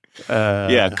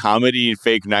 Comedy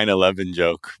fake 9/11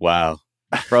 joke. Wow.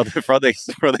 For all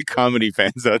the comedy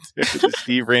fans out there, the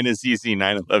Steve Ranazizi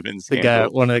 9/11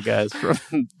 scandal. One of the guys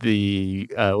from the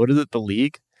the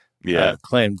League,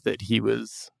 claimed that he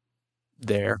was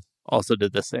there. Also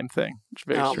did the same thing.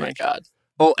 Oh my God.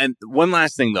 Oh, and one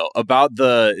last thing though about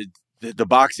the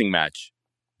boxing match.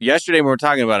 Yesterday when we were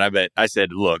talking about it, I said,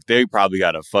 look, they probably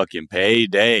got a fucking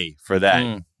payday for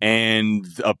that. And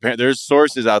there's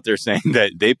sources out there saying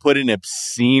that they put an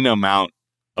obscene amount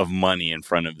of money in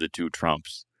front of the two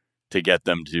Trumps to get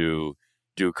them to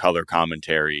do color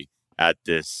commentary at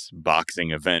this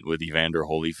boxing event with Evander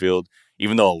Holyfield.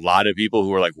 Even though a lot of people who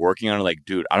were like working on it, like,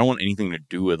 dude, I don't want anything to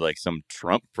do with like some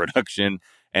Trump production.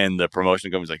 And the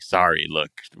promotion company's like, sorry, look,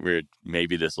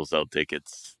 maybe this will sell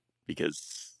tickets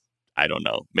because I don't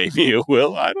know. Maybe it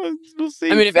will. We'll see.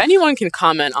 I mean, if anyone can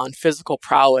comment on physical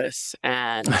prowess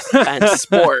and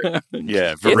sport,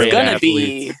 it's going to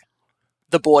be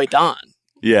the boy Don.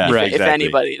 Yeah, right. If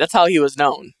anybody, that's how he was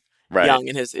known young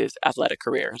in his athletic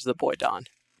career, as the boy Don.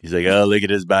 He's like, oh, look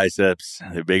at his biceps.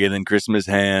 They're bigger than Christmas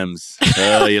hams.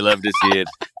 Oh, you love to see it.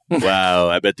 Wow,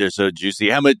 I bet they're so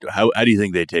juicy. How do you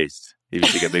think they taste?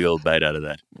 If you take a big old bite out of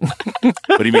that.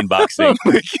 What do you mean boxing?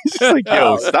 It's just like,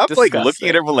 yo, stop like looking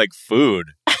at everyone like food.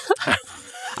 I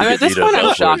mean, at this point,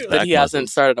 I'm shocked that he hasn't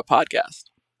started a podcast.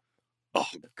 Oh,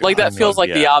 God. Like that feels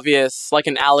like the obvious, like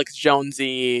an Alex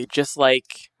Jonesy, just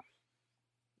like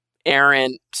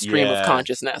errant stream of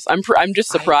consciousness. I'm just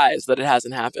surprised that it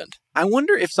hasn't happened. I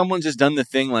wonder if someone's just done the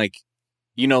thing like,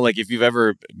 you know, like if you've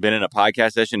ever been in a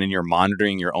podcast session and you're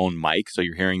monitoring your own mic, so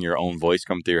you're hearing your own voice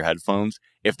come through your headphones,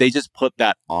 if they just put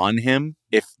that on him,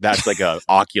 if that's like a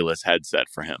Oculus headset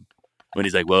for him. When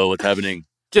he's like, whoa, what's happening?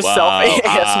 Just wow,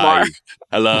 self-ASMR.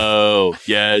 Hello.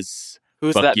 Yes.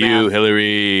 Who's Fuck that you, man?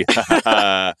 Hillary.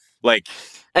 Like,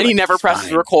 and he never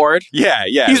presses record. Yeah.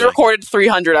 He's recorded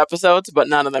 300 episodes, but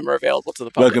none of them are available to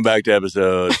the public. Welcome back to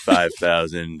episode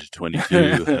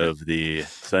 5022 of the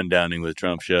Sundowning with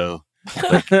Trump show.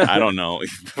 Like, I don't know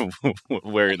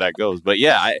where that goes, but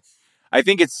yeah, I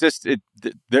think it's just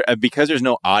because there's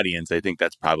no audience. I think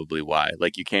that's probably why.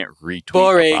 Like, you can't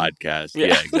retweet a podcast.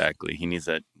 Yeah, exactly. He needs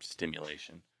that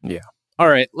stimulation. Yeah. All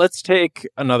right, let's take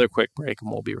another quick break, and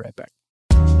we'll be right back.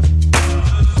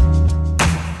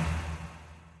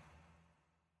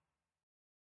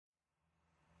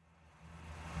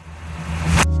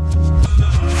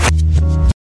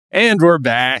 And we're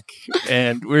back,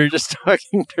 and we were just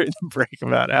talking during the break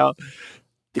about how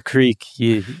the Creek,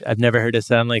 I've never heard it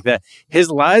sound like that. His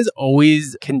lies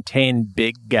always contain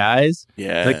big guys.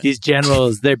 Yeah. Like these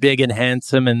generals, they're big and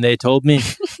handsome, and they told me,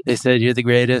 they said, you're the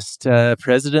greatest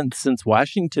president since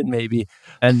Washington, maybe.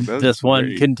 And this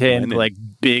one contained like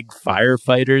big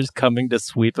firefighters coming to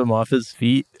sweep him off his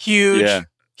feet. Huge. Yeah.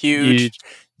 Huge.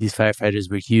 These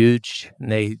firefighters were huge, and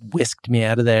they whisked me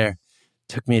out of there.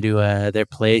 Took me to their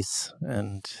place,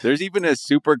 and there's even a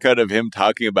supercut of him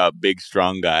talking about big,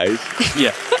 strong guys.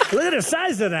 Yeah, look at the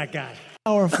size of that guy.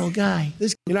 Powerful guy.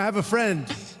 I have a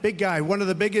friend, big guy, one of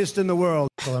the biggest in the world.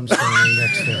 Well, I'm standing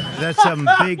next to. That's some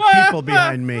big people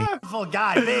behind me. Powerful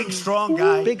guy, big, strong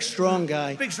guy. Big, strong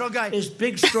guy. Big, strong guy. Is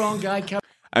big, strong guy.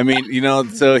 I mean,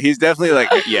 so he's definitely like,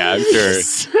 yeah, I'm sure.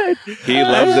 He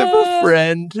loves a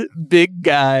friend, big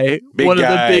guy, one of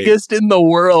the biggest in the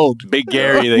world. Big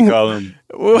Gary, they call him.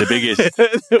 The biggest,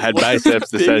 had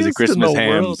biceps the size of Christmas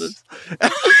hams.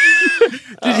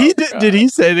 Did he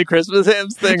say the Christmas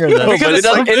hams thing or not? Because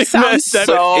it sounds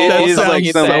so. It is like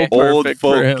some old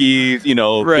folky,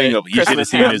 thing of you should have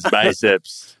seen his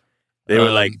biceps. They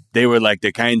were like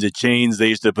the kinds of chains they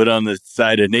used to put on the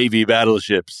side of Navy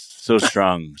battleships. So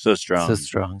strong, so strong, so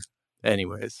strong.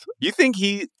 Anyways, you think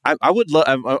I would love.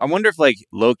 I wonder if like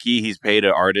low key he's paid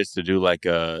an artist to do like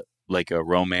a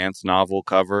romance novel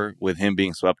cover with him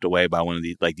being swept away by one of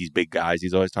these big guys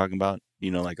he's always talking about.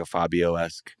 Like a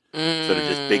Fabio-esque sort of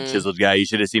just big chiseled guy. You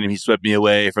should have seen him. He swept me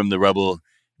away from the rubble.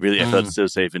 Really, I felt so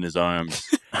safe in his arms,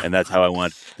 and that's how I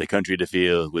want the country to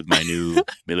feel with my new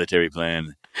military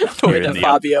plan. The way that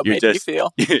Fabio made me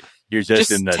feel. You're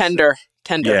just in the tender,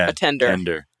 a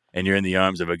tender. And you're in the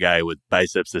arms of a guy with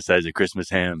biceps the size of Christmas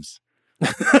hams.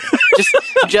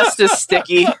 just as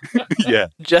sticky. Yeah.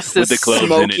 Just with as the cloves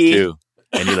smoky. in it too.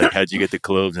 And you're like, how'd you get the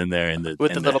cloves in there? And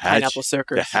with the little pineapple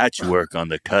circles. The hatch work on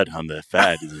the cut on the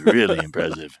fat is really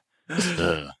impressive.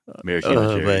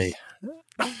 Maraschino cherries.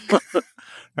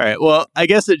 All right. Well, I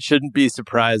guess it shouldn't be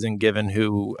surprising, given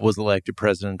who was elected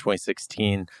president in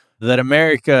 2016, that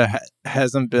America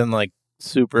hasn't been like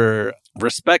super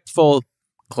respectful,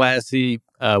 classy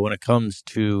when it comes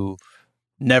to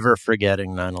never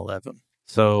forgetting 9/11.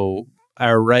 So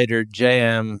our writer,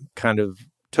 JM, kind of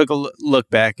took a look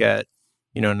back at,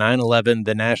 9/11,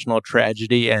 the national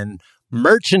tragedy, and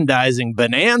merchandising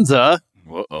bonanza.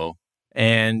 Uh-oh.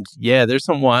 And yeah, there's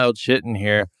some wild shit in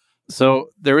here. So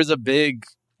there was a big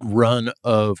run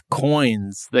of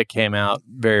coins that came out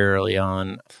very early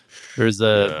on. There's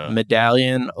a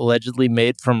medallion allegedly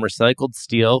made from recycled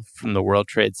steel from the World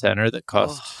Trade Center that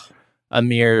cost a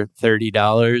mere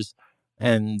 $30.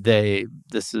 And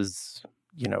this is,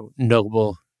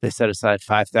 noble. They set aside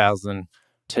 5,000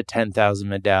 to 10,000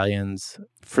 medallions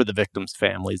for the victims'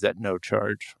 families at no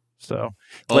charge. So,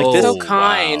 so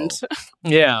kind. Wow.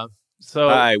 Yeah. So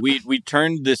Hi, we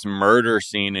turned this murder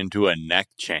scene into a neck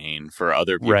chain for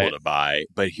other people to buy,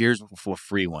 but here's a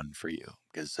free one for you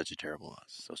because it's such a terrible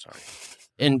loss. So sorry.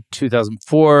 In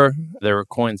 2004, there were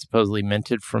coins supposedly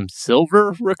minted from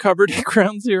silver recovered at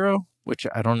Ground Zero, which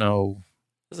I don't know.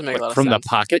 Doesn't make a lot of from sense. the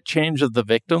pocket change of the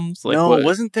victims?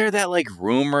 Wasn't there that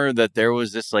rumor that there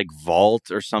was this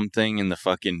vault or something in the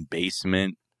fucking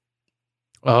basement?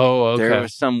 Oh, okay. There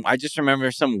was I just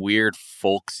remember some weird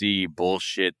folksy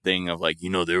bullshit thing of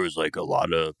there was a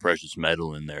lot of precious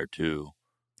metal in there too.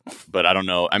 But I don't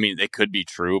know. I mean, it could be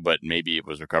true, but maybe it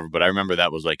was recovered. But I remember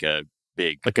that was a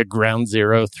big... a Ground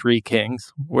Zero, Three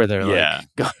Kings, where they're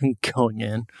going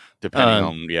in. Depending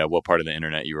on, what part of the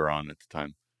internet you were on at the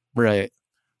time. Right.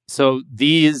 So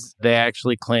these, they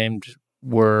actually claimed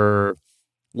were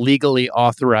legally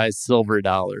authorized silver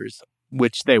dollars,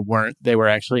 which they weren't. They were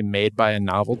actually made by a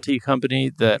novelty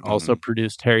company that also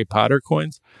produced Harry Potter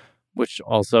coins, which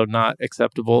also not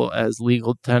acceptable as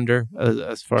legal tender,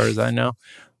 as far as I know.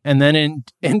 And then in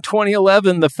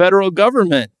 2011, the federal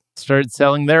government started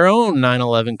selling their own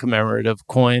 9/11 commemorative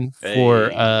coin for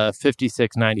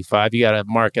 $56.95. You got to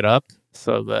mark it up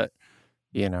so that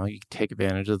you take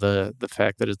advantage of the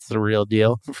fact that it's the real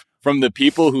deal. From the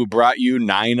people who brought you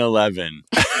 9/11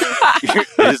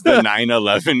 is the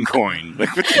 9/11 coin.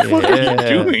 What the fuck are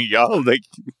you doing, y'all?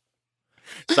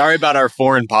 Sorry about our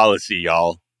foreign policy,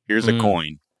 y'all. Here's a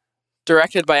coin.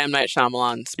 Directed by M. Night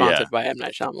Shyamalan, sponsored by M.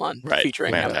 Night Shyamalan,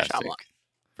 featuring Fantastic. M. Night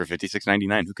Shyamalan. For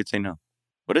 $56.99, who could say no?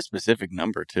 What a specific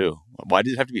number, too. Why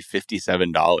does it have to be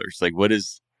 $57? What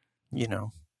is...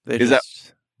 Is that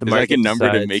a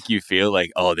number to make you feel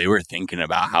they were thinking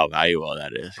about how valuable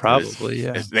that is? Probably,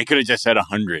 yeah. They could have just said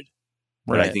 100.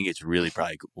 But Right. I think it's really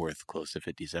probably worth close to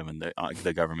 57.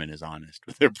 The government is honest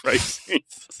with their pricing.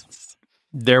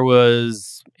 There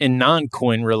was, in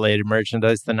non-coin related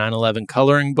merchandise, the 9/11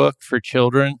 coloring book for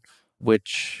children,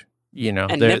 which, and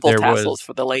there nipple tassels was...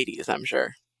 for the ladies, I'm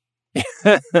sure.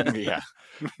 Yeah.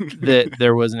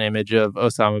 There was an image of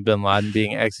Osama bin Laden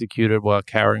being executed while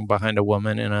cowering behind a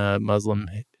woman in a Muslim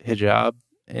hijab.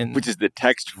 Which is the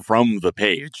text from the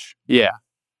page. Yeah.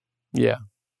 Yeah.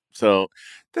 So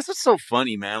this was so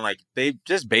funny, man. They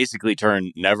just basically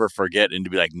turned never forget into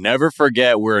be never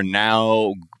forget we're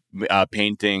now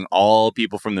painting all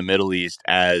people from the Middle East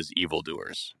as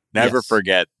evildoers. Never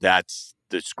forget that's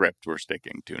the script we're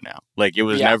sticking to now. It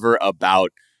was never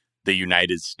about the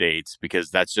United States,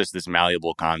 because that's just this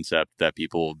malleable concept that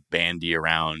people bandy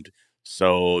around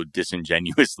so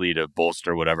disingenuously to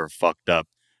bolster whatever fucked up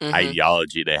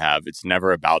ideology they have. It's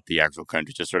never about the actual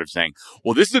country, just sort of saying,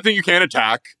 well, this is the thing you can't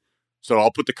attack, so I'll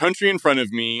put the country in front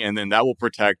of me, and then that will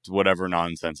protect whatever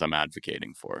nonsense I'm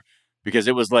advocating for. Because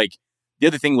it was the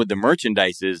other thing with the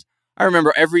merchandise is, I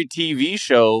remember every TV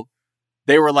show,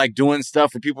 they were doing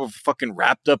stuff where people were fucking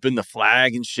wrapped up in the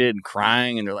flag and shit and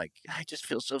crying. And they're I just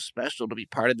feel so special to be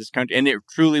part of this country. And it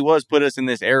truly was put us in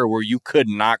this era where you could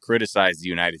not criticize the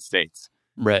United States.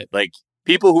 Right.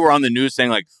 People who were on the news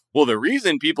saying well, the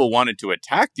reason people wanted to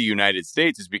attack the United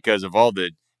States is because of all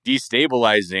the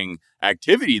destabilizing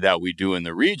activity that we do in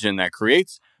the region that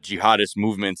creates jihadist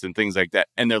movements and things like that.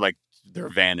 And they're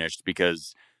vanished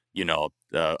because...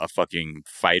 a fucking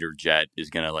fighter jet is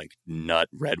gonna nut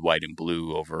red, white, and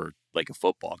blue over a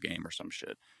football game or some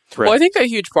shit. Right. Well, I think a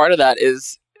huge part of that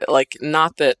is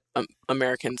not that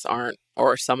Americans aren't,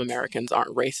 or some Americans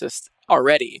aren't racist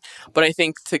already, but I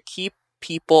think to keep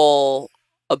people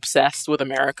obsessed with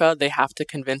America, they have to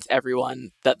convince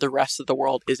everyone that the rest of the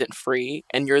world isn't free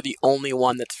and you're the only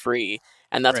one that's free.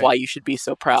 And that's why you should be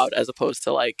so proud, as opposed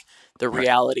to the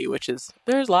reality, which is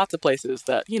there's lots of places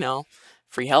that,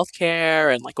 free healthcare,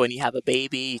 and when you have a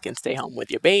baby, you can stay home with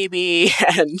your baby.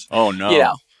 And oh no, you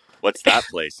know. What's that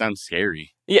place? Sounds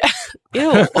scary. Yeah.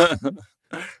 Ew.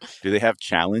 Do they have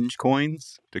challenge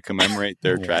coins to commemorate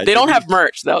their tragedy? They don't have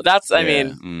merch, though. That's, I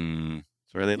mean...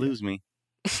 That's where they lose me.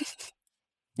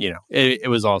 It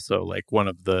was also like one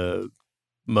of the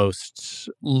most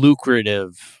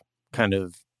lucrative kind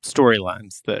of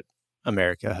storylines that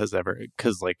America has ever...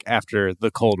 Because, like, after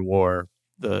the Cold War,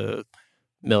 the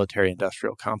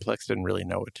military-industrial complex didn't really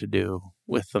know what to do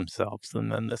with themselves.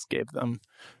 And then this gave them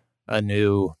a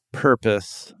new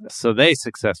purpose. So they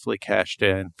successfully cashed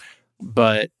in.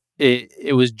 But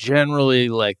it was generally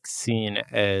like seen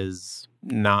as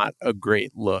not a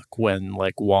great look when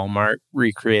like Walmart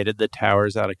recreated the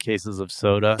towers out of cases of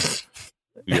soda.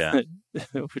 Yeah.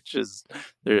 Which is,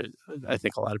 I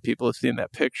think a lot of people have seen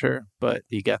that picture, but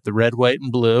you got the red, white,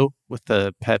 and blue with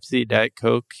the Pepsi, Diet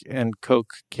Coke, and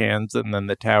Coke cans, and then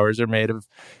the towers are made of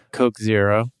Coke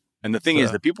Zero. And the thing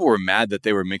is, the people were mad that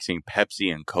they were mixing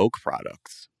Pepsi and Coke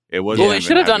products. It wasn't. Well, they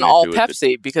should have done all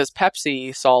Pepsi because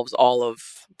Pepsi solves all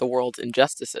of the world's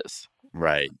injustices.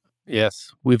 Right.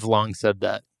 Yes, we've long said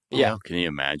that. Yeah. Can you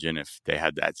imagine if they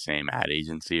had that same ad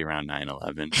agency around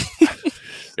 9/11?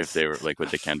 If they were like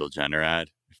with the Kendall Jenner ad,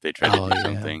 if they tried to do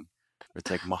something, it's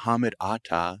like Muhammad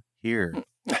Atta here.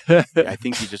 I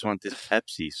think you just want this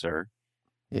Pepsi, sir.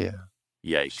 Yeah.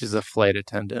 Yikes. She's a flight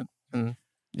attendant.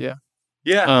 Yeah.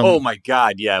 Yeah. Oh my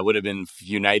God. Yeah. It would have been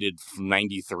United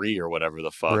 93 or whatever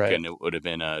the fuck. Right. And it would have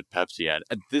been a Pepsi ad.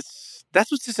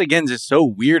 That's what's just, again, just so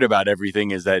weird about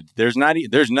everything is that there's no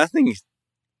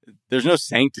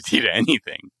sanctity to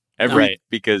anything.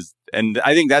 Because, and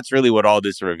I think that's really what all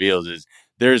this reveals is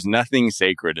there's nothing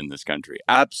sacred in this country.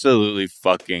 Absolutely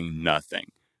fucking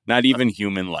nothing. Not even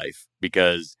human life,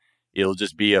 because it'll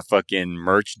just be a fucking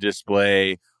merch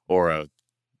display or a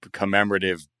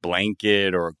commemorative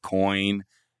blanket or a coin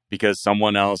because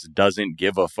someone else doesn't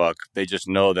give a fuck. They just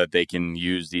know that they can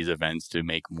use these events to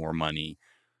make more money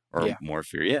or more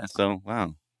fear. Yeah. So,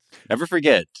 wow. Never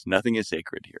forget, nothing is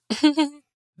sacred here.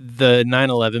 The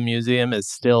 9/11 museum is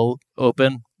still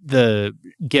open. The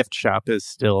gift shop is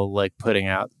still like putting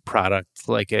out products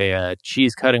like a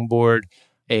cheese cutting board,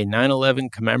 a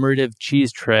 9/11 commemorative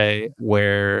cheese tray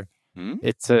where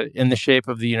it's in the shape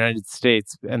of the United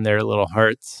States and their little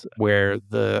hearts where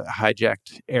the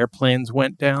hijacked airplanes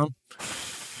went down.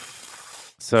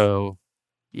 So,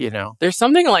 There's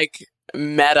something like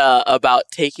meta about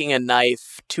taking a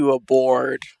knife to a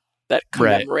board that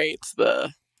commemorates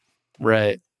the...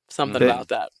 Right. Something about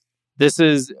that. This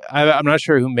is, I'm not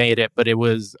sure who made it, but it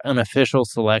was an official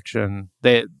selection.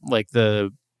 They like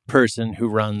the person who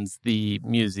runs the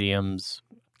museum's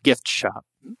gift shop,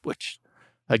 which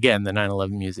again, the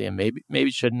 9/11 museum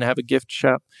maybe shouldn't have a gift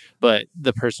shop, but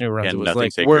the person who runs it was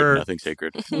like, nothing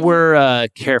sacred. We're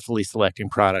carefully selecting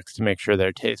products to make sure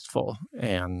they're tasteful.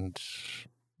 And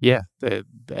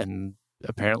and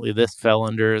apparently this fell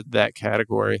under that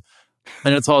category.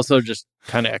 And it's also just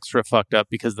kind of extra fucked up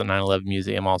because the 9/11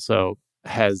 museum also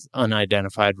has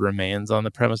unidentified remains on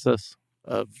the premises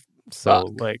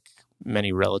like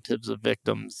many relatives of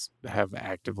victims have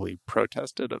actively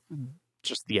protested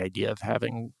just the idea of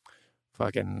having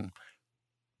fucking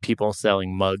people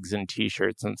selling mugs and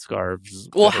t-shirts and scarves.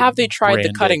 Well, have they tried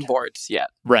the cutting boards yet?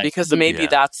 Right. Because maybe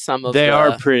that's some of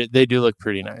they do look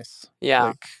pretty nice.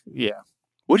 Yeah.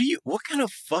 What kind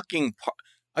of fucking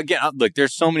again, look,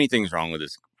 there's so many things wrong with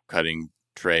this cutting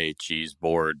tray, cheese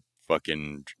board,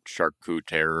 fucking charcuterie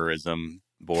terrorism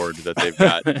board that they've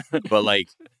got. But like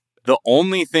the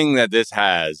only thing that this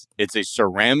has, it's a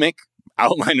ceramic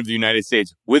outline of the United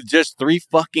States with just 3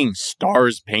 fucking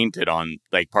stars painted on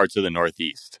like parts of the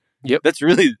Northeast. Yep. That's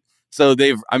really, so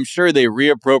I'm sure they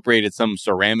reappropriated some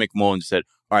ceramic mold and said,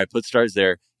 all right, put stars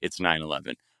there. It's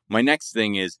 9/11. My next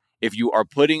thing is, if you are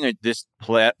putting this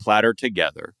platter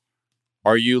together,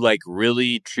 are you like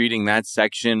really treating that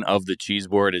section of the cheese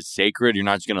board as sacred? You're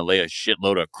not just going to lay a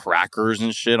shitload of crackers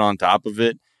and shit on top of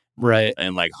it. Right.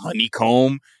 And like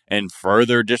honeycomb and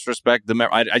further disrespect the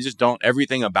I just don't,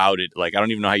 everything about it. Like, I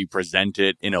don't even know how you present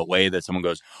it in a way that someone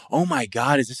goes, oh my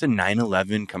God, is this a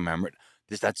 9/11 commemorative?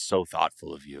 That's so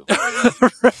thoughtful of you.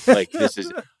 Like,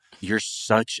 you're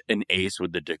such an ace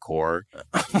with the decor,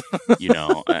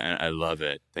 and I love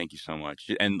it. Thank you so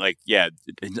much. And like, yeah,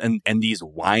 and these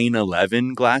wine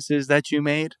 11 glasses that you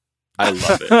made, I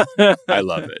love it. I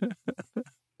love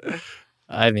it.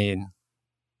 I mean,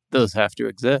 those have to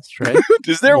exist, right?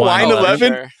 Is there wine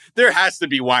 11? Sure. There has to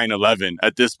be wine 11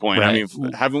 at this point. Right. I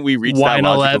mean, haven't we reached wine that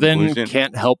logical 11 conclusion?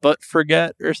 Can't help but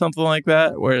forget or something like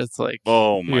that, where it's like,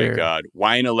 oh my God,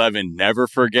 wine 11, never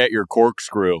forget your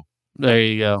corkscrew. There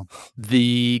you go.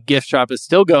 The gift shop is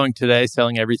still going today,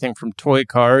 selling everything from toy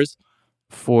cars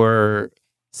for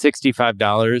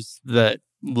 $65 that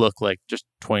look like just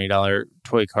 $20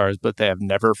 toy cars, but they have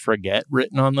Never Forget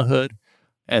written on the hood.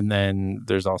 And then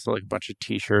there's also like a bunch of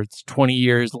t-shirts, 20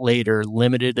 years later,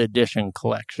 limited edition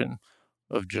collection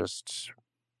of just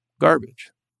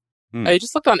garbage. I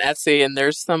just looked on Etsy and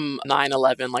there's some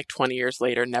 9/11, like 20 years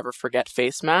later, Never Forget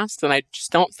face masks. And I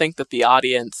just don't think that the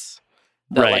audience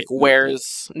that like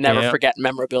wears Never Forget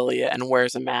memorabilia and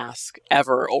wears a mask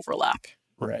ever overlap.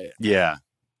 Right. Yeah.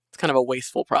 It's kind of a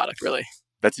wasteful product, really.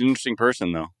 That's an interesting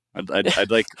person, though. I'd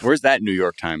like, where's that New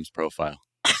York Times profile?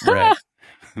 Right.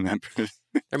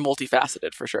 They're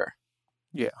multifaceted for sure.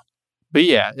 Yeah. But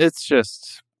yeah, it's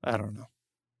just, I don't know.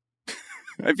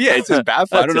 Yeah, it's just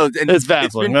baffling. I don't know. And it's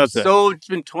baffling. It's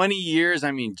been 20 years.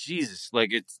 I mean, Jesus,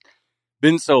 like it's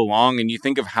been so long. And you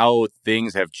think of how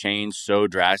things have changed so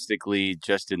drastically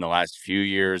just in the last few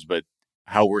years, but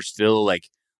how we're still like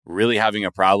really having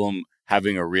a problem,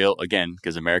 having a real, again,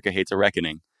 because America hates a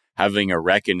reckoning, having a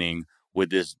reckoning with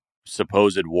this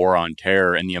supposed war on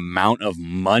terror and the amount of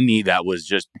money that was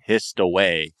just pissed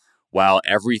away while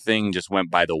everything just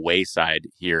went by the wayside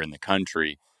here in the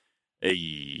country.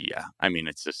 Yeah, I mean,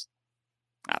 it's just,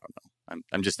 I don't know.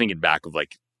 I'm just thinking back of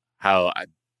like how I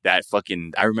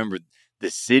remember the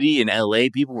city in LA,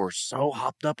 people were so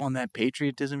hopped up on that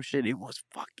patriotism shit. It was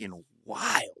fucking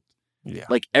wild. Yeah.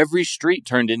 Like every street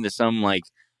turned into some like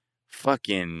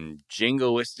fucking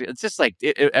jingoist. It's just like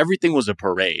everything was a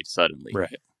parade suddenly.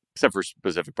 Right. Except for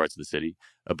specific parts of the city.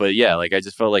 But yeah, like I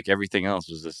just felt like everything else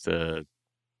was just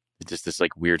this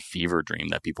like weird fever dream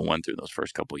that people went through those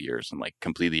first couple of years and like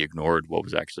completely ignored what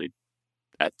was actually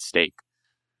at stake.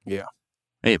 Yeah.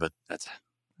 Hey, but it's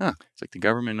like the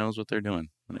government knows what they're doing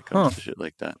when it comes to shit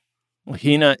like that. Well,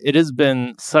 Hina, it has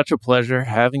been such a pleasure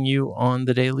having you on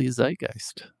the Daily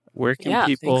Zeitgeist. Where can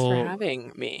people thanks for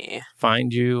having me.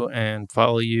 Find you and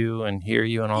follow you and hear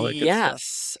you and all that good stuff?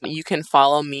 Yes. You can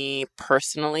follow me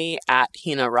personally at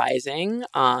Hina Rising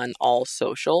on all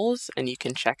socials, and you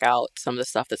can check out some of the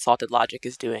stuff that Salted Logic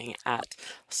is doing at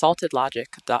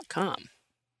saltedlogic.com.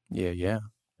 Yeah.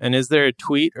 And is there a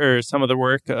tweet or some other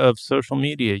work of social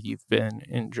media you've been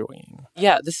enjoying?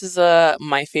 Yeah, this is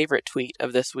my favorite tweet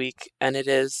of this week, and it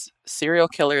is serial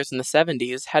killers in the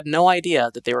 70s had no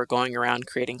idea that they were going around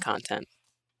creating content.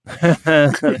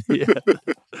 Yeah.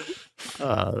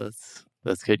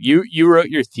 That's good. You wrote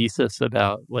your thesis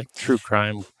about like true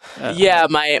crime. Yeah,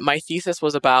 my thesis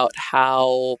was about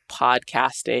how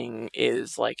podcasting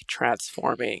is like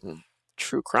transforming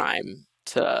true crime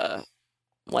to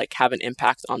like have an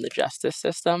impact on the justice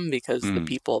system, because the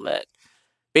people that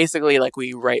basically like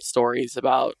we write stories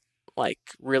about like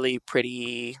really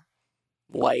pretty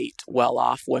white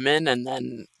well-off women, and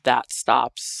then that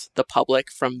stops the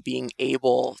public from being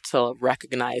able to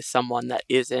recognize someone that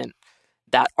isn't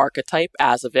that archetype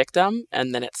as a victim,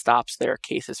 and then it stops their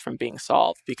cases from being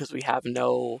solved because we have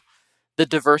the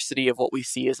diversity of what we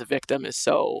see as a victim is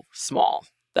so small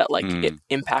that like it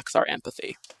impacts our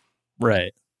empathy.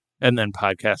 Right. And then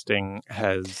podcasting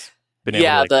has been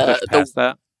able to like, push past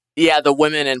that? Yeah, the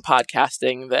women in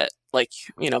podcasting that, like,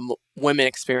 you know,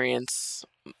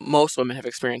 most women have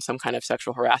experienced some kind of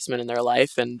sexual harassment in their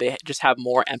life, and they just have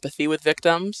more empathy with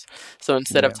victims. So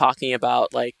instead of talking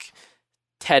about, like,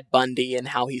 Ted Bundy and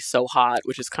how he's so hot,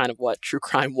 which is kind of what true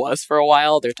crime was for a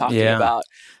while, they're talking about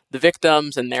the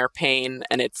victims and their pain,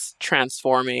 and it's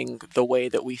transforming the way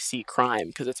that we see crime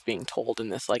because it's being told in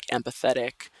this, like,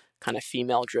 empathetic, kind of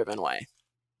female-driven way.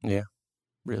 Yeah,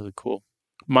 really cool.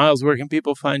 Miles, where can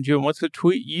people find you, and what's the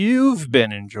tweet you've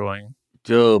been enjoying?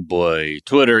 Oh boy,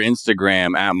 Twitter,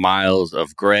 Instagram at Miles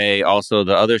of Gray. Also,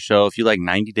 the other show, if you like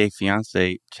 90 Day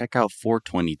Fiancé, check out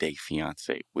 420 Day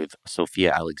Fiancé with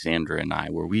Sophia Alexandra and I,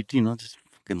 where we, just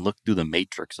fucking look through the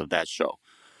matrix of that show.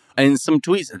 And some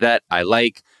tweets that I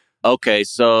like. Okay,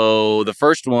 so the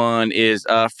first one is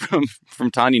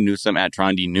from Tanya Newsom at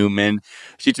Trondi Newman.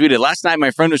 She tweeted, "Last night, my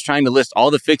friend was trying to list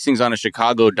all the fixings on a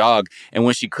Chicago dog, and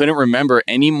when she couldn't remember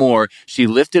anymore, she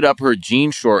lifted up her jean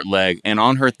short leg, and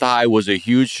on her thigh was a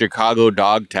huge Chicago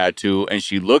dog tattoo, and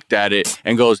she looked at it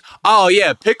and goes, 'Oh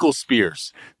yeah, Pickle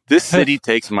Spears. This city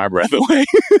takes my breath away.'"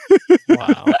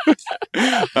 Wow.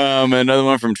 Another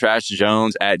one from Trash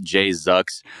Jones at Jay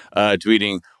Zucks,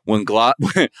 tweeting, when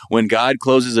God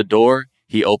closes a door,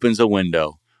 he opens a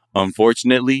window.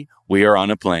 Unfortunately, we are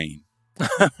on a plane.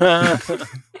 That's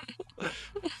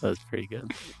pretty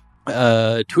good.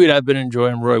 Tweet I've been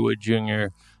enjoying, Roy Wood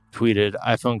Jr. tweeted,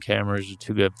 "iPhone cameras are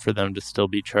too good for them to still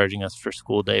be charging us for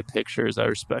school day pictures. I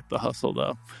respect the hustle,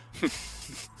 though."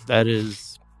 That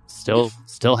is still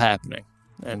happening,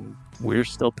 and we're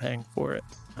still paying for it.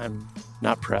 I'm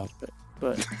not proud of it.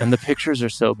 And the pictures are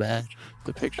so bad.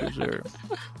 The pictures are...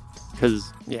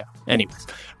 Because, yeah. Anyways.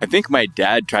 I think my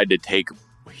dad tried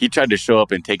to show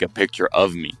up and take a picture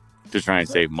of me to try and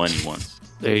save money once.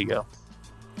 There you go.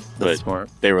 That's smart.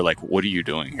 They were like, what are you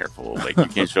doing here, fool? Like, you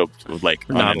can't show up like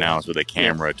unannounced with a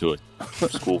camera to a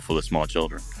school full of small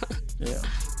children. Yeah.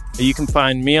 You can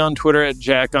find me on Twitter at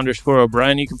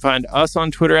Jack_O'Brien. You can find us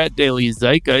on Twitter at Daily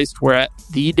Zeitgeist. We're at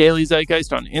The Daily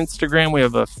Zeitgeist on Instagram. We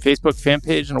have a Facebook fan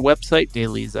page and a website,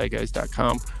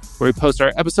 dailyzeitgeist.com, where we post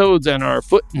our episodes and our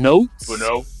footnotes,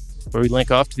 where we link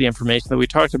off to the information that we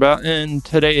talked about in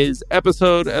today's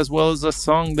episode, as well as a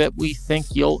song that we think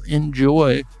you'll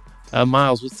enjoy.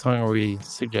 Miles, what song are we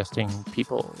suggesting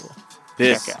people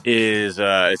This check out? is,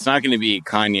 it's not going to be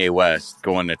Kanye West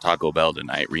going to Taco Bell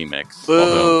tonight remix. Boo.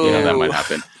 Although, that might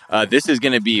happen. This is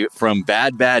going to be from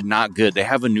Bad Bad Not Good. They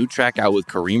have a new track out with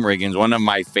Kareem Riggins, one of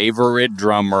my favorite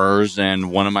drummers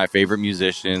and one of my favorite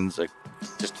musicians,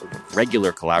 just a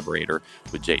regular collaborator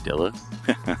with Jay Dilla.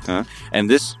 And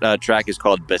this track is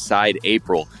called Beside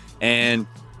April. And,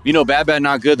 Bad Bad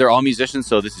Not Good, they're all musicians,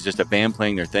 so this is just a band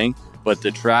playing their thing. But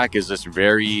the track is just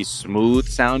very smooth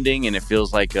sounding, and it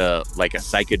feels like a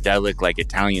psychedelic, like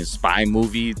Italian spy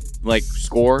movie like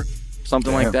score,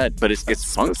 something like that. But it's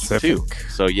funky too.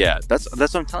 So yeah, that's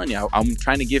what I'm telling you. I'm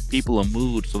trying to give people a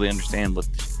mood so they understand what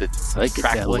the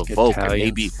track will evoke, and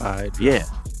maybe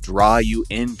draw you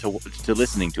into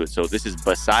listening to it. So this is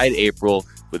Beside April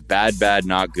with Bad Bad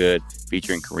Not Good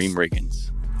featuring Kareem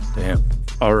Riggins. Damn.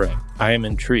 All right, I am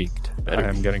intrigued.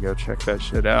 I'm going to go check that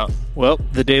shit out. Well,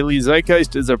 The Daily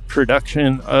Zeitgeist is a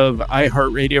production of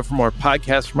iHeartRadio. For more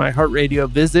podcasts from iHeartRadio,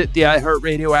 visit the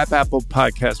iHeartRadio app, Apple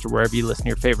Podcast, or wherever you listen to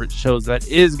your favorite shows. That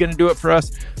is going to do it for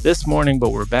us this morning, but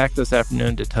we're back this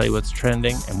afternoon to tell you what's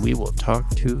trending, and we will talk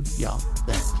to y'all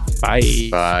then. Bye.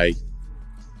 Bye.